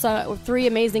to have 3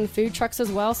 amazing food trucks as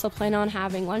well, so plan on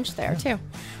having lunch there, too.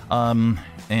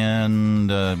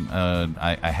 And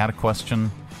I had a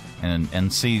question,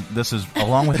 and see, this is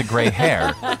along with the gray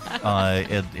hair,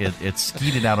 it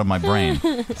skeeted out of my brain.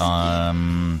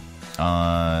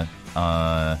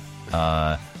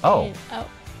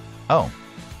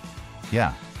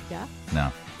 Yeah. Yeah?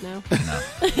 No. No.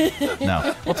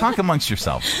 No. Well, talk amongst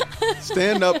yourselves.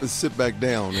 Stand up and sit back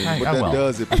down. And what that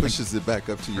does, it pushes it back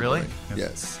up to your brain.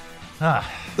 Yes. There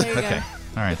you Okay. go.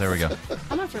 All right, there we go.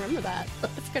 I'm going to have to remember that.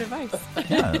 That's good advice.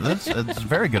 Yeah, that's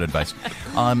very good advice.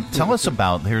 Tell us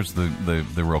about, here's the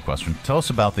real question. Tell us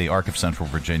about the Arc of Central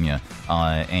Virginia,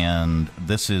 and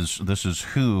this is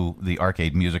who the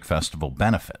Arcade Music Festival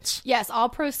benefits. Yes, all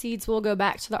proceeds will go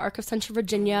back to the Arc of Central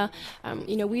Virginia.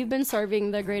 We've been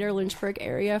serving the greater Lynchburg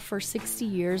area for 60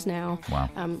 years now. Wow.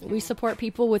 We support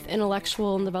people with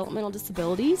intellectual and developmental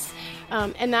disabilities,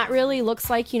 and that really looks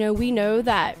like, we know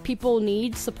that people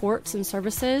need supports and services.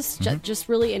 Just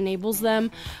really enables them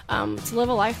to live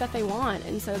a life that they want,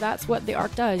 and so that's what the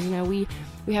ARC does.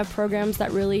 We have programs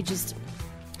that really just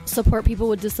support people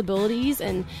with disabilities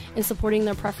and supporting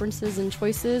their preferences and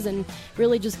choices, and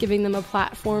really just giving them a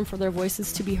platform for their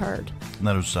voices to be heard.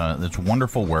 That's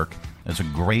wonderful work. It's a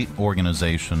great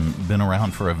organization, been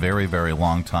around for a very, very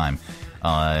long time.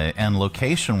 And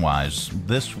location-wise,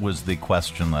 this was the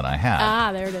question that I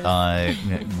had. There it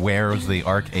is. Where is the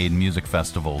Arcade Music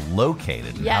Festival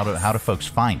located? And Yes. how do folks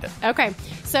find it? Okay,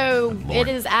 so it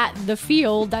is at The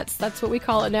Field. That's what we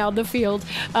call it now, The Field.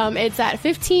 It's at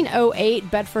 1508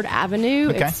 Bedford Avenue.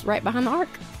 Okay. It's right behind the ARC.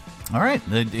 All right.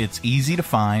 It's easy to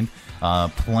find.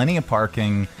 Plenty of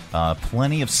parking,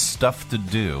 plenty of stuff to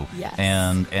do, Yes.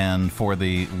 and for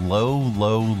the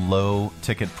low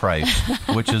ticket price,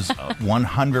 which is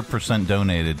 100%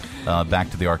 donated back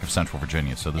to the Arc of Central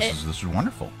Virginia. So this is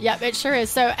wonderful. Yep, it sure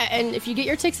is. So, and if you get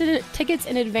your tickets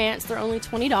in advance, they're only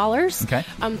 $20. Okay.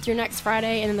 Through next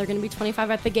Friday, and then they're going to be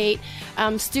 $25 at the gate.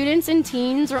 Students and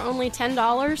teens are only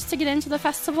 $10 to get into the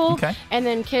festival. Okay. And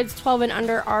then kids 12 and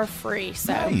under are free.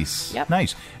 So Nice, Yep.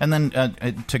 nice. And then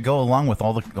to go along with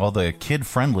all the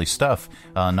kid-friendly stuff,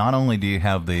 not only do you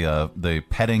have the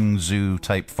petting zoo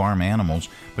type farm animals,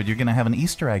 but you're going to have an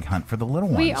Easter egg hunt for the little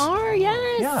ones. We are,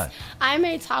 yes. Yeah. I'm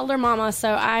a toddler mama,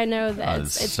 so I know that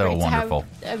it's so great wonderful.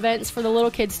 to have events for the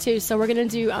little kids too. So we're going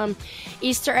to do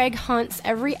Easter egg hunts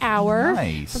every hour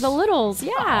Nice. for the littles.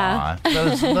 Yeah. Aw,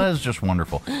 that is just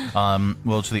wonderful.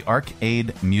 Well, it's the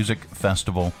Arcade Music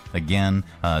Festival. Again,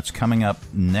 it's coming up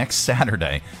next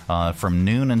Saturday from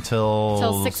noon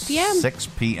until 6 p.m. 6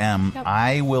 p.m. Yep.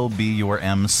 I will be your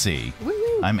MC.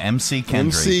 Woo-hoo. I'm MC Kendry.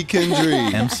 MC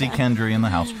Kendry. MC Kendry in the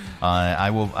house. I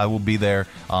will be there,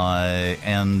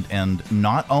 and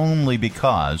not only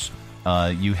because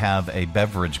you have a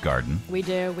beverage garden. We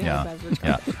do. We have a beverage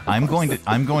garden. Yeah,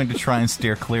 I'm going to try and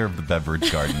steer clear of the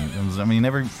beverage garden.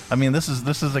 This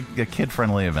is a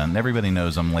kid-friendly event. And everybody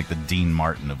knows I'm like the Dean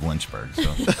Martin of Lynchburg.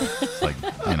 So it's like,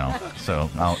 so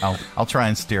I'll try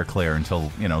and steer clear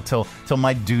until till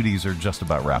my duties are just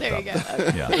about wrapped There up. you go.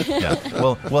 Okay. Yeah.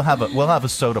 Well, we'll have a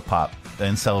soda pop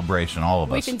in celebration, all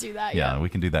of us. We can do that. Yeah, we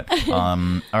can do that.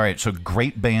 All right, so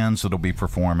great bands that'll be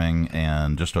performing,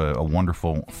 and just a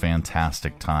wonderful,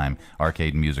 fantastic time.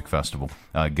 Arcade Music Festival.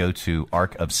 Go to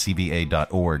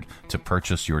arcofcva.org to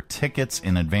purchase your tickets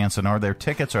in advance. And are there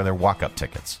tickets or are there walk-up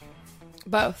tickets?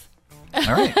 Both.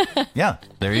 All right. Yeah,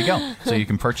 there you go. So you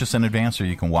can purchase in advance or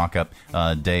you can walk up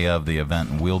day of the event,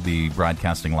 and we'll be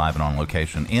broadcasting live and on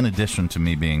location in addition to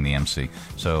me being the MC.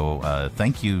 So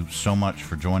thank you so much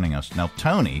for joining us. Now,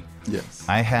 Tony, yes,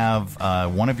 I have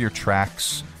one of your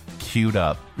tracks queued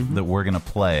up that we're going to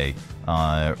play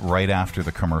right after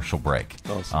the commercial break.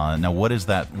 Awesome. Now, what is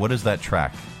that? What is that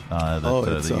track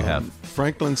that you have?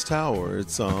 Franklin's Tower.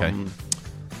 It's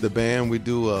the band. We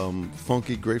do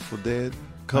funky Grateful Dead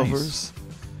covers. Nice.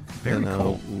 Very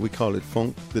cool. We call it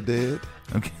Funk the Dead.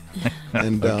 Okay.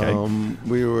 And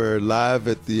we were live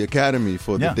at the Academy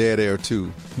for the Dead Air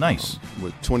 2. Nice.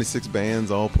 With 26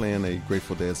 bands all playing a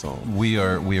Grateful Dead song. We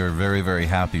are very, very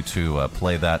happy to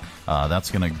play that.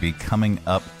 That's going to be coming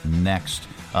up next.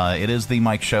 It is the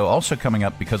Mike Show. Also coming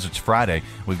up, because it's Friday,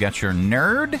 we've got your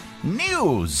Nerd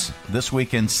News. This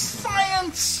week in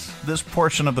science. This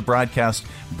portion of the broadcast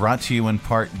brought to you in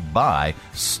part by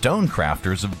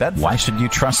Stonecrafters of Bedford. Why should you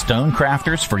trust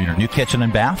Stonecrafters for your new kitchen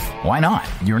and bath? Why not?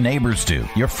 Your neighbors do,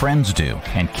 your friends do,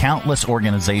 and countless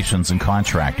organizations and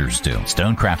contractors do.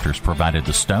 Stonecrafters provided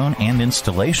the stone and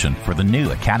installation for the new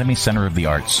Academy Center of the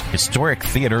Arts, historic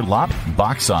theater lobby,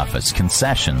 box office,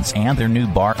 concessions, and their new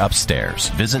bar upstairs.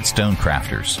 Visit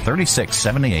Stonecrafters,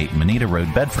 3678 Manita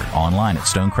Road, Bedford. Online at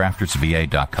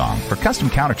stonecraftersva.com. For custom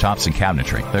countertops and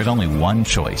cabinetry, there's only one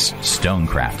choice: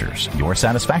 Stonecrafters. Your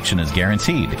satisfaction is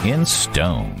guaranteed in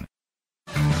stone.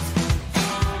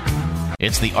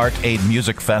 It's the Arcade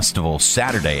Music Festival,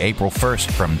 Saturday, April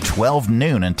 1st from 12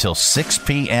 noon until 6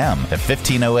 p.m. at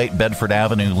 1508 Bedford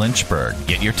Avenue, Lynchburg.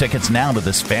 Get your tickets now to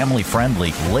this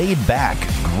family-friendly, laid-back,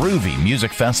 groovy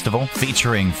music festival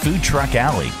featuring Food Truck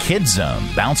Alley, Kid Zone,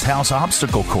 Bounce House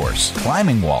Obstacle Course,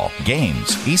 Climbing Wall,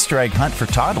 games, Easter egg hunt for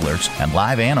toddlers, and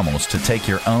live animals to take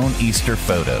your own Easter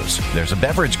photos. There's a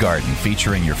beverage garden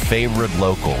featuring your favorite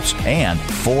locals and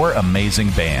 4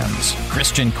 amazing bands: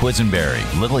 Christian Quisenberry,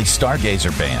 Lily Stargazer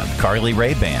Band, Carly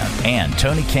Rae Band, and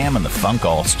Tony Cam and the Funk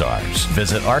All-Stars.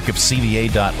 Visit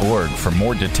arcofcva.org for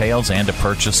more details and to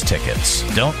purchase tickets.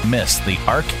 Don't miss the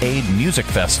Arcade Music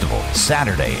Festival,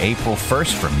 Saturday, April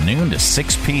 1st from noon to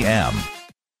 6 p.m.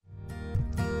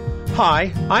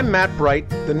 Hi, I'm Matt Bright,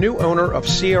 the new owner of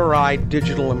CRI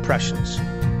Digital Impressions,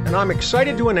 and I'm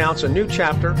excited to announce a new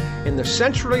chapter in the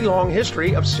century-long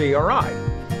history of CRI.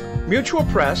 Mutual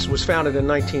Press was founded in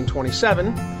 1927,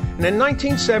 and in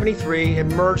 1973 it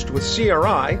merged with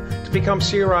CRI to become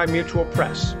CRI Mutual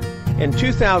Press. In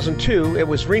 2002, it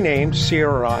was renamed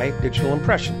CRI Digital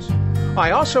Impressions.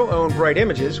 I also own Bright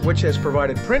Images, which has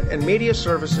provided print and media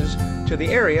services to the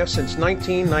area since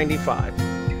 1995.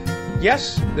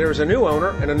 Yes, there is a new owner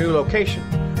and a new location,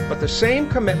 but the same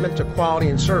commitment to quality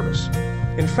and service.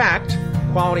 In fact,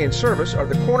 quality and service are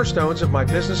the cornerstones of my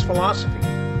business philosophy.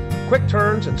 Quick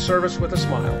turns and service with a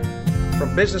smile.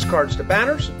 From business cards to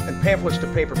banners and pamphlets to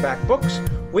paperback books,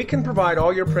 we can provide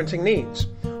all your printing needs.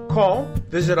 Call,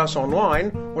 visit us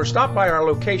online, or stop by our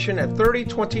location at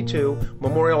 3022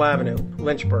 Memorial Avenue,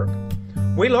 Lynchburg.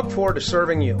 We look forward to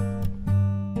serving you.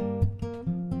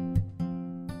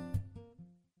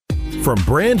 From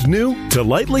brand new to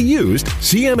lightly used,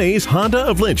 CMA's Honda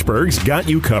of Lynchburg's got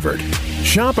you covered.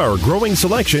 Shop our growing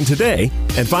selection today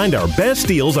and find our best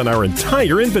deals on our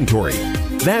entire inventory.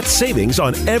 That's savings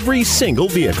on every single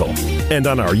vehicle. And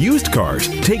on our used cars,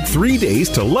 take 3 days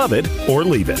to love it or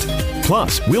leave it.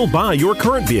 Plus, we'll buy your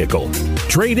current vehicle.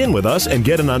 Trade in with us and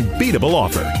get an unbeatable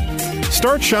offer.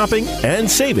 Start shopping and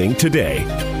saving today.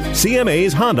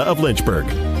 CMA's Honda of Lynchburg.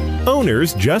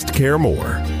 Owners just care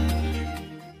more.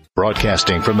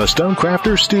 Broadcasting from the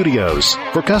Stonecrafters Studios.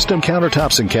 For custom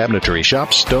countertops and cabinetry,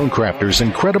 shop Stonecrafters'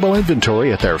 incredible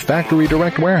inventory at their Factory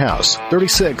Direct Warehouse,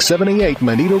 3678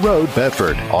 Manita Road,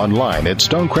 Bedford. Online at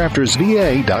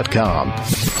stonecraftersva.com.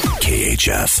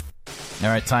 KHF. All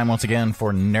right, time once again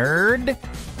for Nerd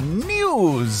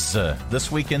News.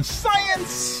 This week in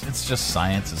science. It's just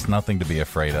science. It's nothing to be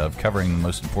afraid of. Covering the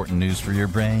most important news for your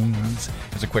brains.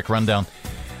 Here's a quick rundown.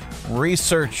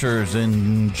 Researchers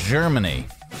in Germany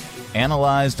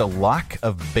analyzed a lock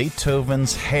of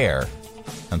Beethoven's hair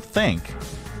and think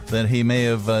that he may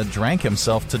have drank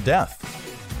himself to death.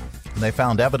 They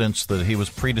found evidence that he was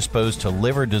predisposed to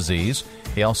liver disease.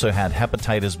 He also had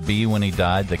hepatitis B when he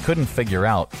died. They couldn't figure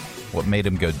out what made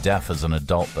him go deaf as an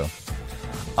adult, though.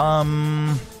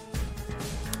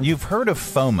 You've heard of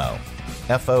FOMO,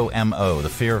 F-O-M-O, the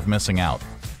fear of missing out.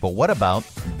 But what about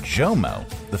JOMO,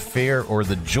 the fear or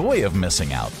the joy of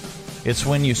missing out? It's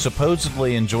when you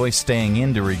supposedly enjoy staying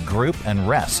in to regroup and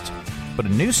rest. But a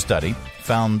new study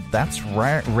found that's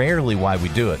rarely why we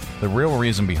do it. The real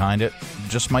reason behind it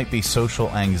just might be social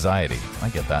anxiety. I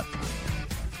get that.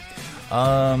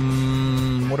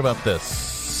 What about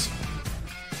this?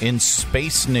 In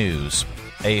space news,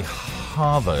 a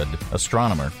Harvard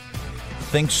astronomer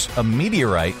thinks a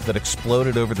meteorite that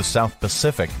exploded over the South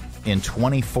Pacific in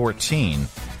 2014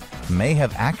 may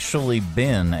have actually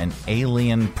been an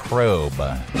alien probe.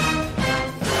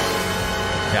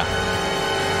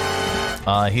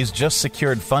 Yeah. He's just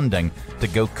secured funding to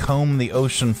go comb the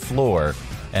ocean floor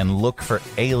and look for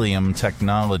alien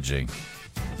technology.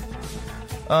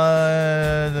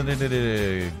 How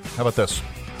about this?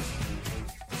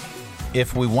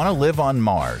 If we want to live on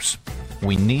Mars,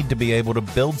 we need to be able to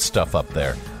build stuff up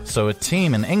there. So a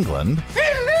team in England,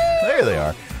 there they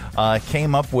are,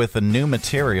 came up with a new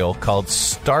material called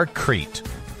Starcrete.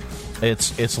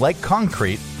 It's like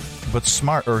concrete, but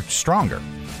stronger.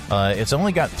 It's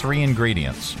only got 3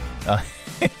 ingredients.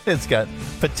 It's got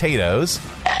potatoes,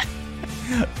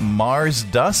 Mars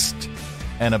dust,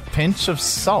 and a pinch of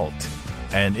salt.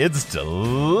 And it's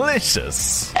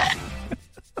delicious.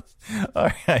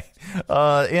 All right.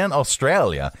 In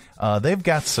Australia, they've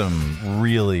got some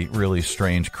really, really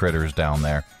strange critters down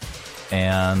there.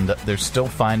 And they're still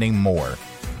finding more.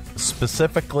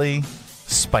 Specifically,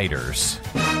 spiders.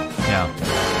 Yeah.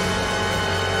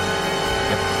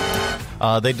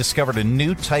 Yep. They discovered a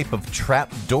new type of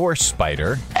trapdoor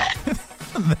spider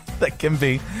that can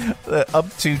be up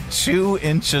to 2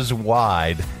 inches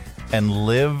wide and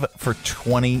live for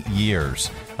 20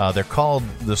 years. They're called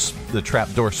the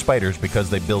trapdoor spiders because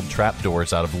they build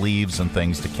trapdoors out of leaves and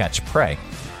things to catch prey.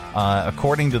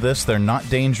 According to this, they're not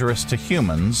dangerous to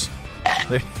humans.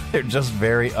 They're just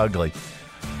very ugly.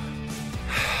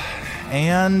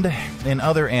 And in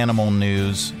other animal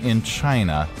news, in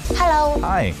China... Hello.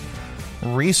 Hi.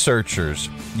 Researchers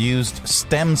used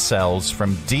stem cells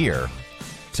from deer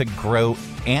to grow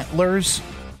antlers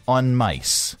on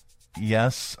mice.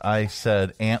 Yes, I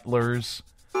said antlers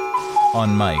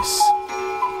on mice.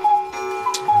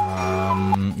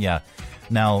 Yeah.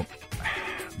 Now,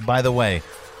 by the way,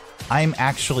 I'm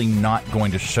actually not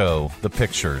going to show the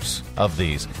pictures of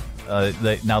these.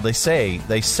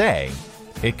 They say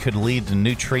it could lead to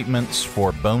new treatments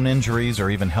for bone injuries or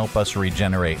even help us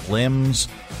regenerate limbs.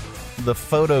 The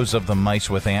photos of the mice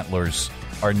with antlers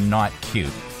are not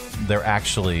cute. They're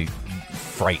actually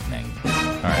frightening. All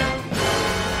right.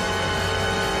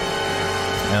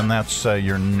 And that's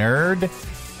your nerd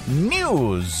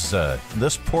news.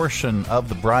 This portion of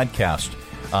the broadcast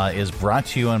is brought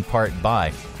to you in part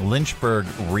by Lynchburg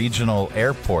Regional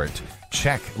Airport.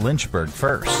 Check Lynchburg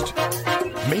first.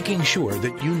 Making sure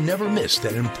that you never miss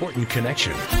that important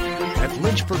connection. At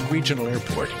Lynchburg Regional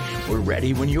Airport, we're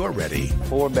ready when you're ready.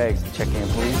 4 bags to check in,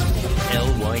 please.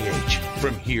 LYH.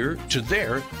 From here to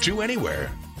there to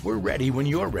anywhere. We're ready when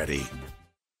you're ready.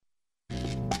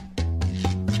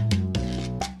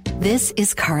 This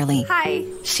is Carly. Hi.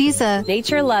 She's a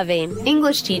nature-loving,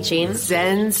 English-teaching,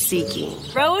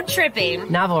 Zen-seeking,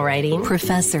 road-tripping, novel-writing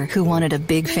professor who wanted a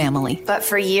big family. But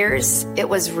for years, it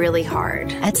was really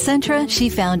hard. At Centra, she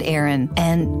found Aaron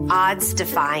and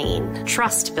odds-defying,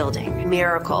 trust-building,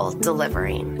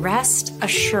 miracle-delivering,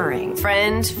 rest-assuring,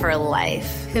 friend for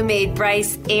life, who made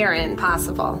Bryce Aaron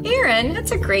possible. Aaron,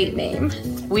 that's a great name.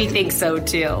 We think so,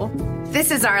 too. This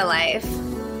is our life,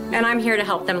 and I'm here to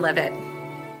help them live it.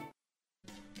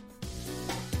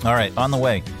 All right, on the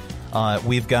way,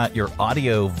 we've got your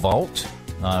audio vault.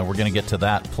 We're going to get to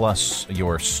that, plus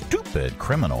your stupid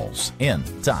criminals in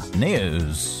the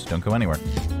news. Don't go anywhere.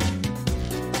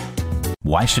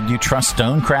 Why should you trust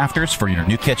Stonecrafters for your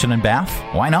new kitchen and bath?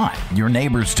 Why not? Your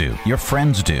neighbors do, your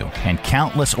friends do, and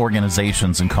countless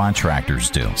organizations and contractors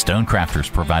do.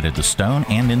 Stonecrafters provided the stone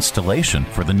and installation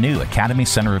for the new Academy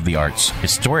Center of the Arts,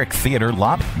 historic theater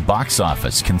lobby, box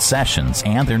office, concessions,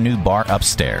 and their new bar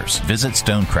upstairs. Visit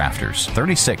Stonecrafters,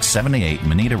 3678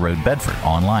 Manita Road, Bedford,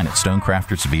 online at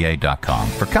stonecraftersva.com.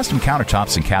 For custom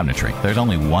countertops and cabinetry, there's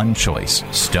only one choice,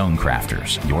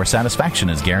 Stonecrafters. Your satisfaction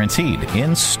is guaranteed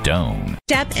in stone.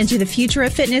 Step into the future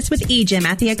of fitness with eGym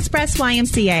at the Express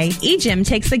YMCA. eGym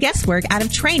takes the guesswork out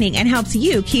of training and helps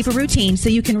you keep a routine so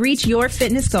you can reach your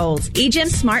fitness goals.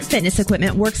 eGym's smart fitness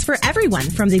equipment works for everyone,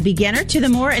 from the beginner to the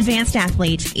more advanced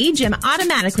athlete. eGym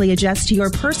automatically adjusts to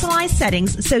your personalized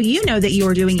settings so you know that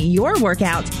you're doing your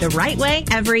workout the right way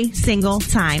every single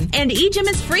time. And eGym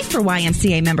is free for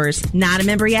YMCA members. Not a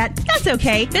member yet? That's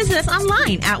okay. Visit us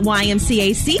online at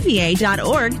ymcacva.org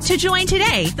to join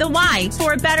today. The Y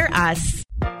for a better us.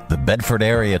 The Bedford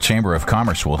Area Chamber of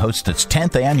Commerce will host its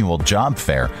 10th annual job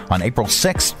fair on April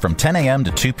 6th from 10 a.m.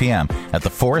 to 2 p.m. at the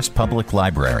Forest Public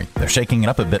Library. They're shaking it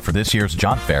up a bit for this year's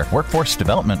job fair. Workforce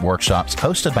development workshops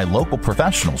hosted by local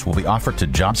professionals will be offered to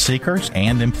job seekers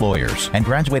and employers. And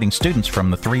graduating students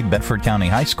from the 3 Bedford County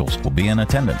high schools will be in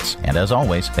attendance. And as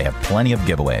always, they have plenty of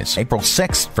giveaways. April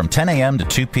 6th from 10 a.m. to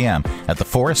 2 p.m. at the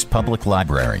Forest Public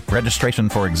Library. Registration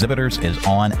for exhibitors is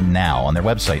on now on their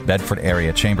website,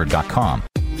 bedfordareachamber.com.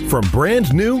 From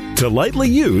brand new to lightly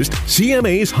used,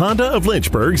 CMA's Honda of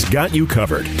Lynchburg's got you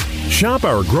covered. Shop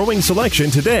our growing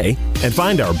selection today and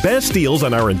find our best deals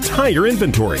on our entire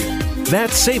inventory.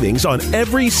 That's savings on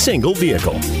every single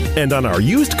vehicle. And on our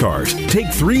used cars, take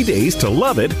 3 days to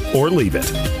love it or leave it.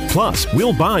 Plus,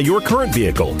 we'll buy your current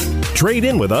vehicle. Trade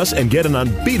in with us and get an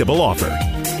unbeatable offer.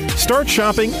 Start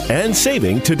shopping and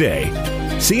saving today.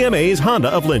 CMA's Honda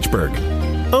of Lynchburg.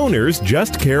 Owners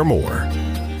just care more.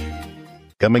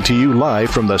 Coming to you live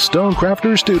from the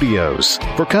Stonecrafters Studios.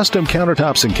 For custom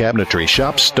countertops and cabinetry,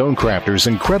 shop Stonecrafters'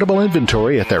 incredible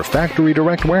inventory at their Factory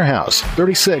Direct Warehouse,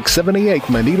 3678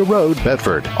 Manita Road,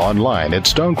 Bedford. Online at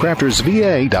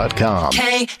stonecraftersva.com.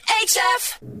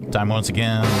 KHF! Time once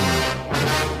again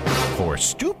for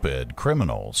Stupid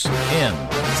Criminals in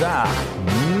the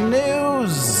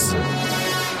News.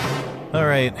 All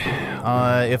right.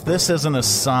 If this isn't a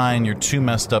sign you're too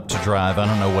messed up to drive, I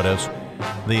don't know what is.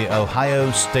 The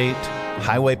Ohio State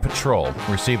Highway Patrol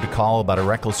received a call about a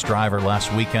reckless driver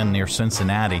last weekend near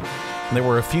Cincinnati. There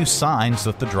were a few signs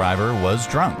that the driver was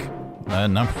drunk.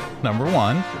 Number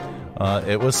one,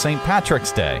 it was St.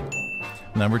 Patrick's Day.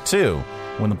 Number two,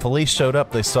 when the police showed up,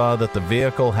 they saw that the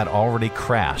vehicle had already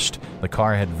crashed. The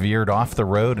car had veered off the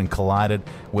road and collided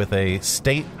with a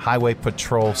State Highway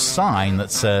Patrol sign that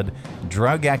said,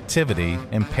 "Drug activity,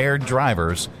 impaired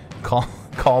drivers, call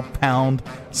pound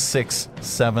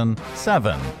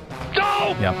 677.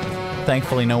 Go! Yep.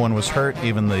 Thankfully, no one was hurt,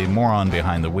 even the moron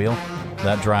behind the wheel.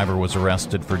 That driver was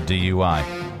arrested for DUI.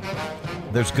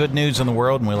 There's good news in the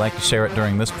world, and we like to share it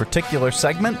during this particular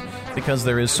segment because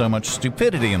there is so much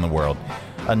stupidity in the world.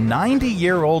 A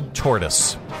 90-year-old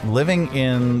tortoise living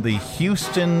in the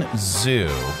Houston Zoo.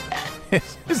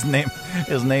 His name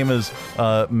is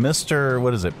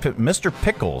Mr.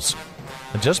 Pickles.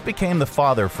 Just became the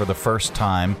father for the first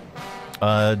time,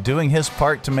 doing his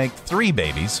part to make 3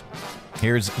 babies.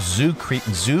 Here's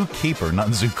zookeeper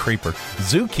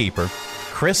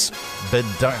Chris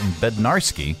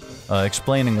Bednarski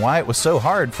explaining why it was so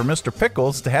hard for Mr.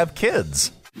 Pickles to have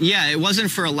kids. Yeah, it wasn't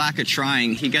for a lack of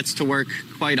trying. He gets to work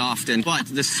quite often, but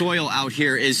the soil out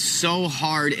here is so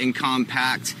hard and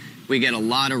compact. We get a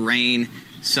lot of rain.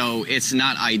 So it's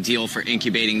not ideal for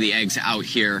incubating the eggs out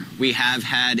here. We have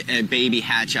had a baby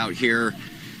hatch out here,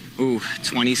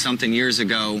 20-something years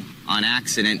ago on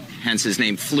accident, hence his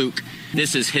name Fluke.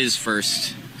 This is his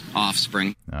first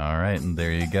offspring. All right, and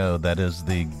there you go. That is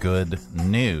the good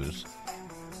news.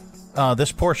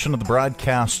 This portion of the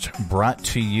broadcast brought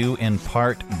to you in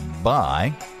part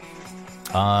by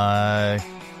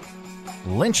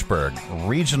Lynchburg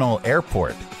Regional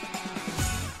Airport.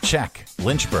 Check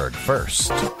Lynchburg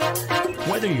first.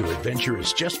 Whether your adventure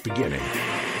is just beginning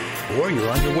or you're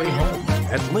on your way home,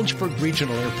 at Lynchburg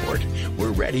Regional Airport,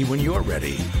 we're ready when you're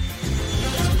ready.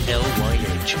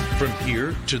 LYH. From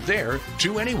here to there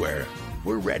to anywhere.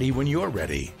 We're ready when you're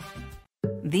ready.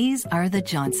 These are the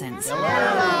Johnsons.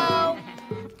 Hello.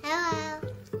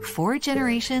 4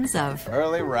 generations of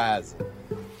Early rising.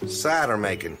 Cider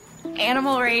making.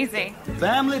 Animal raising.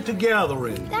 Family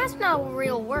togethering. That's not a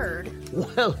real word.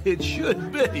 Well, it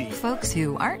should be. folks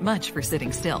who aren't much for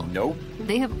sitting still. Nope.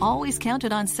 They have always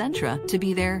counted on Centra to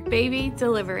be their baby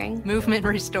delivering, movement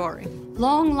restoring,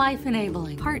 long life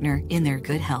enabling partner in their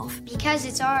good health. Because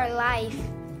it's our life.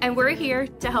 And we're here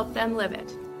to help them live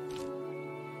it.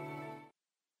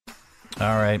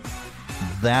 All right.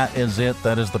 That is it.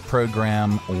 That is the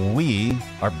program. We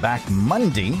are back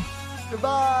Monday.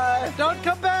 Goodbye. Don't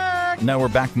come back. No, we're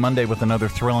back Monday with another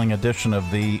thrilling edition of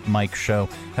The Mike Show.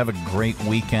 Have a great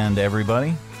weekend,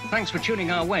 everybody. Thanks for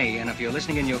tuning our way, and if you're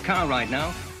listening in your car right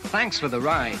now, thanks for the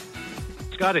ride.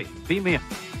 Scotty, beat me up.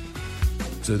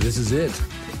 So this is it.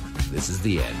 This is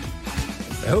the end.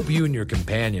 I hope you and your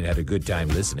companion had a good time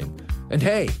listening. And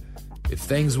hey, if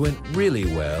things went really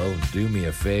well, do me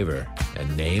a favor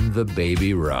and name the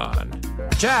baby Ron.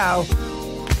 Ciao!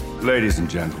 Ladies and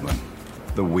gentlemen,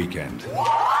 The Weeknd.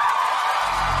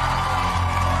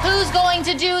 Who's going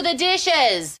to do the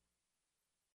dishes?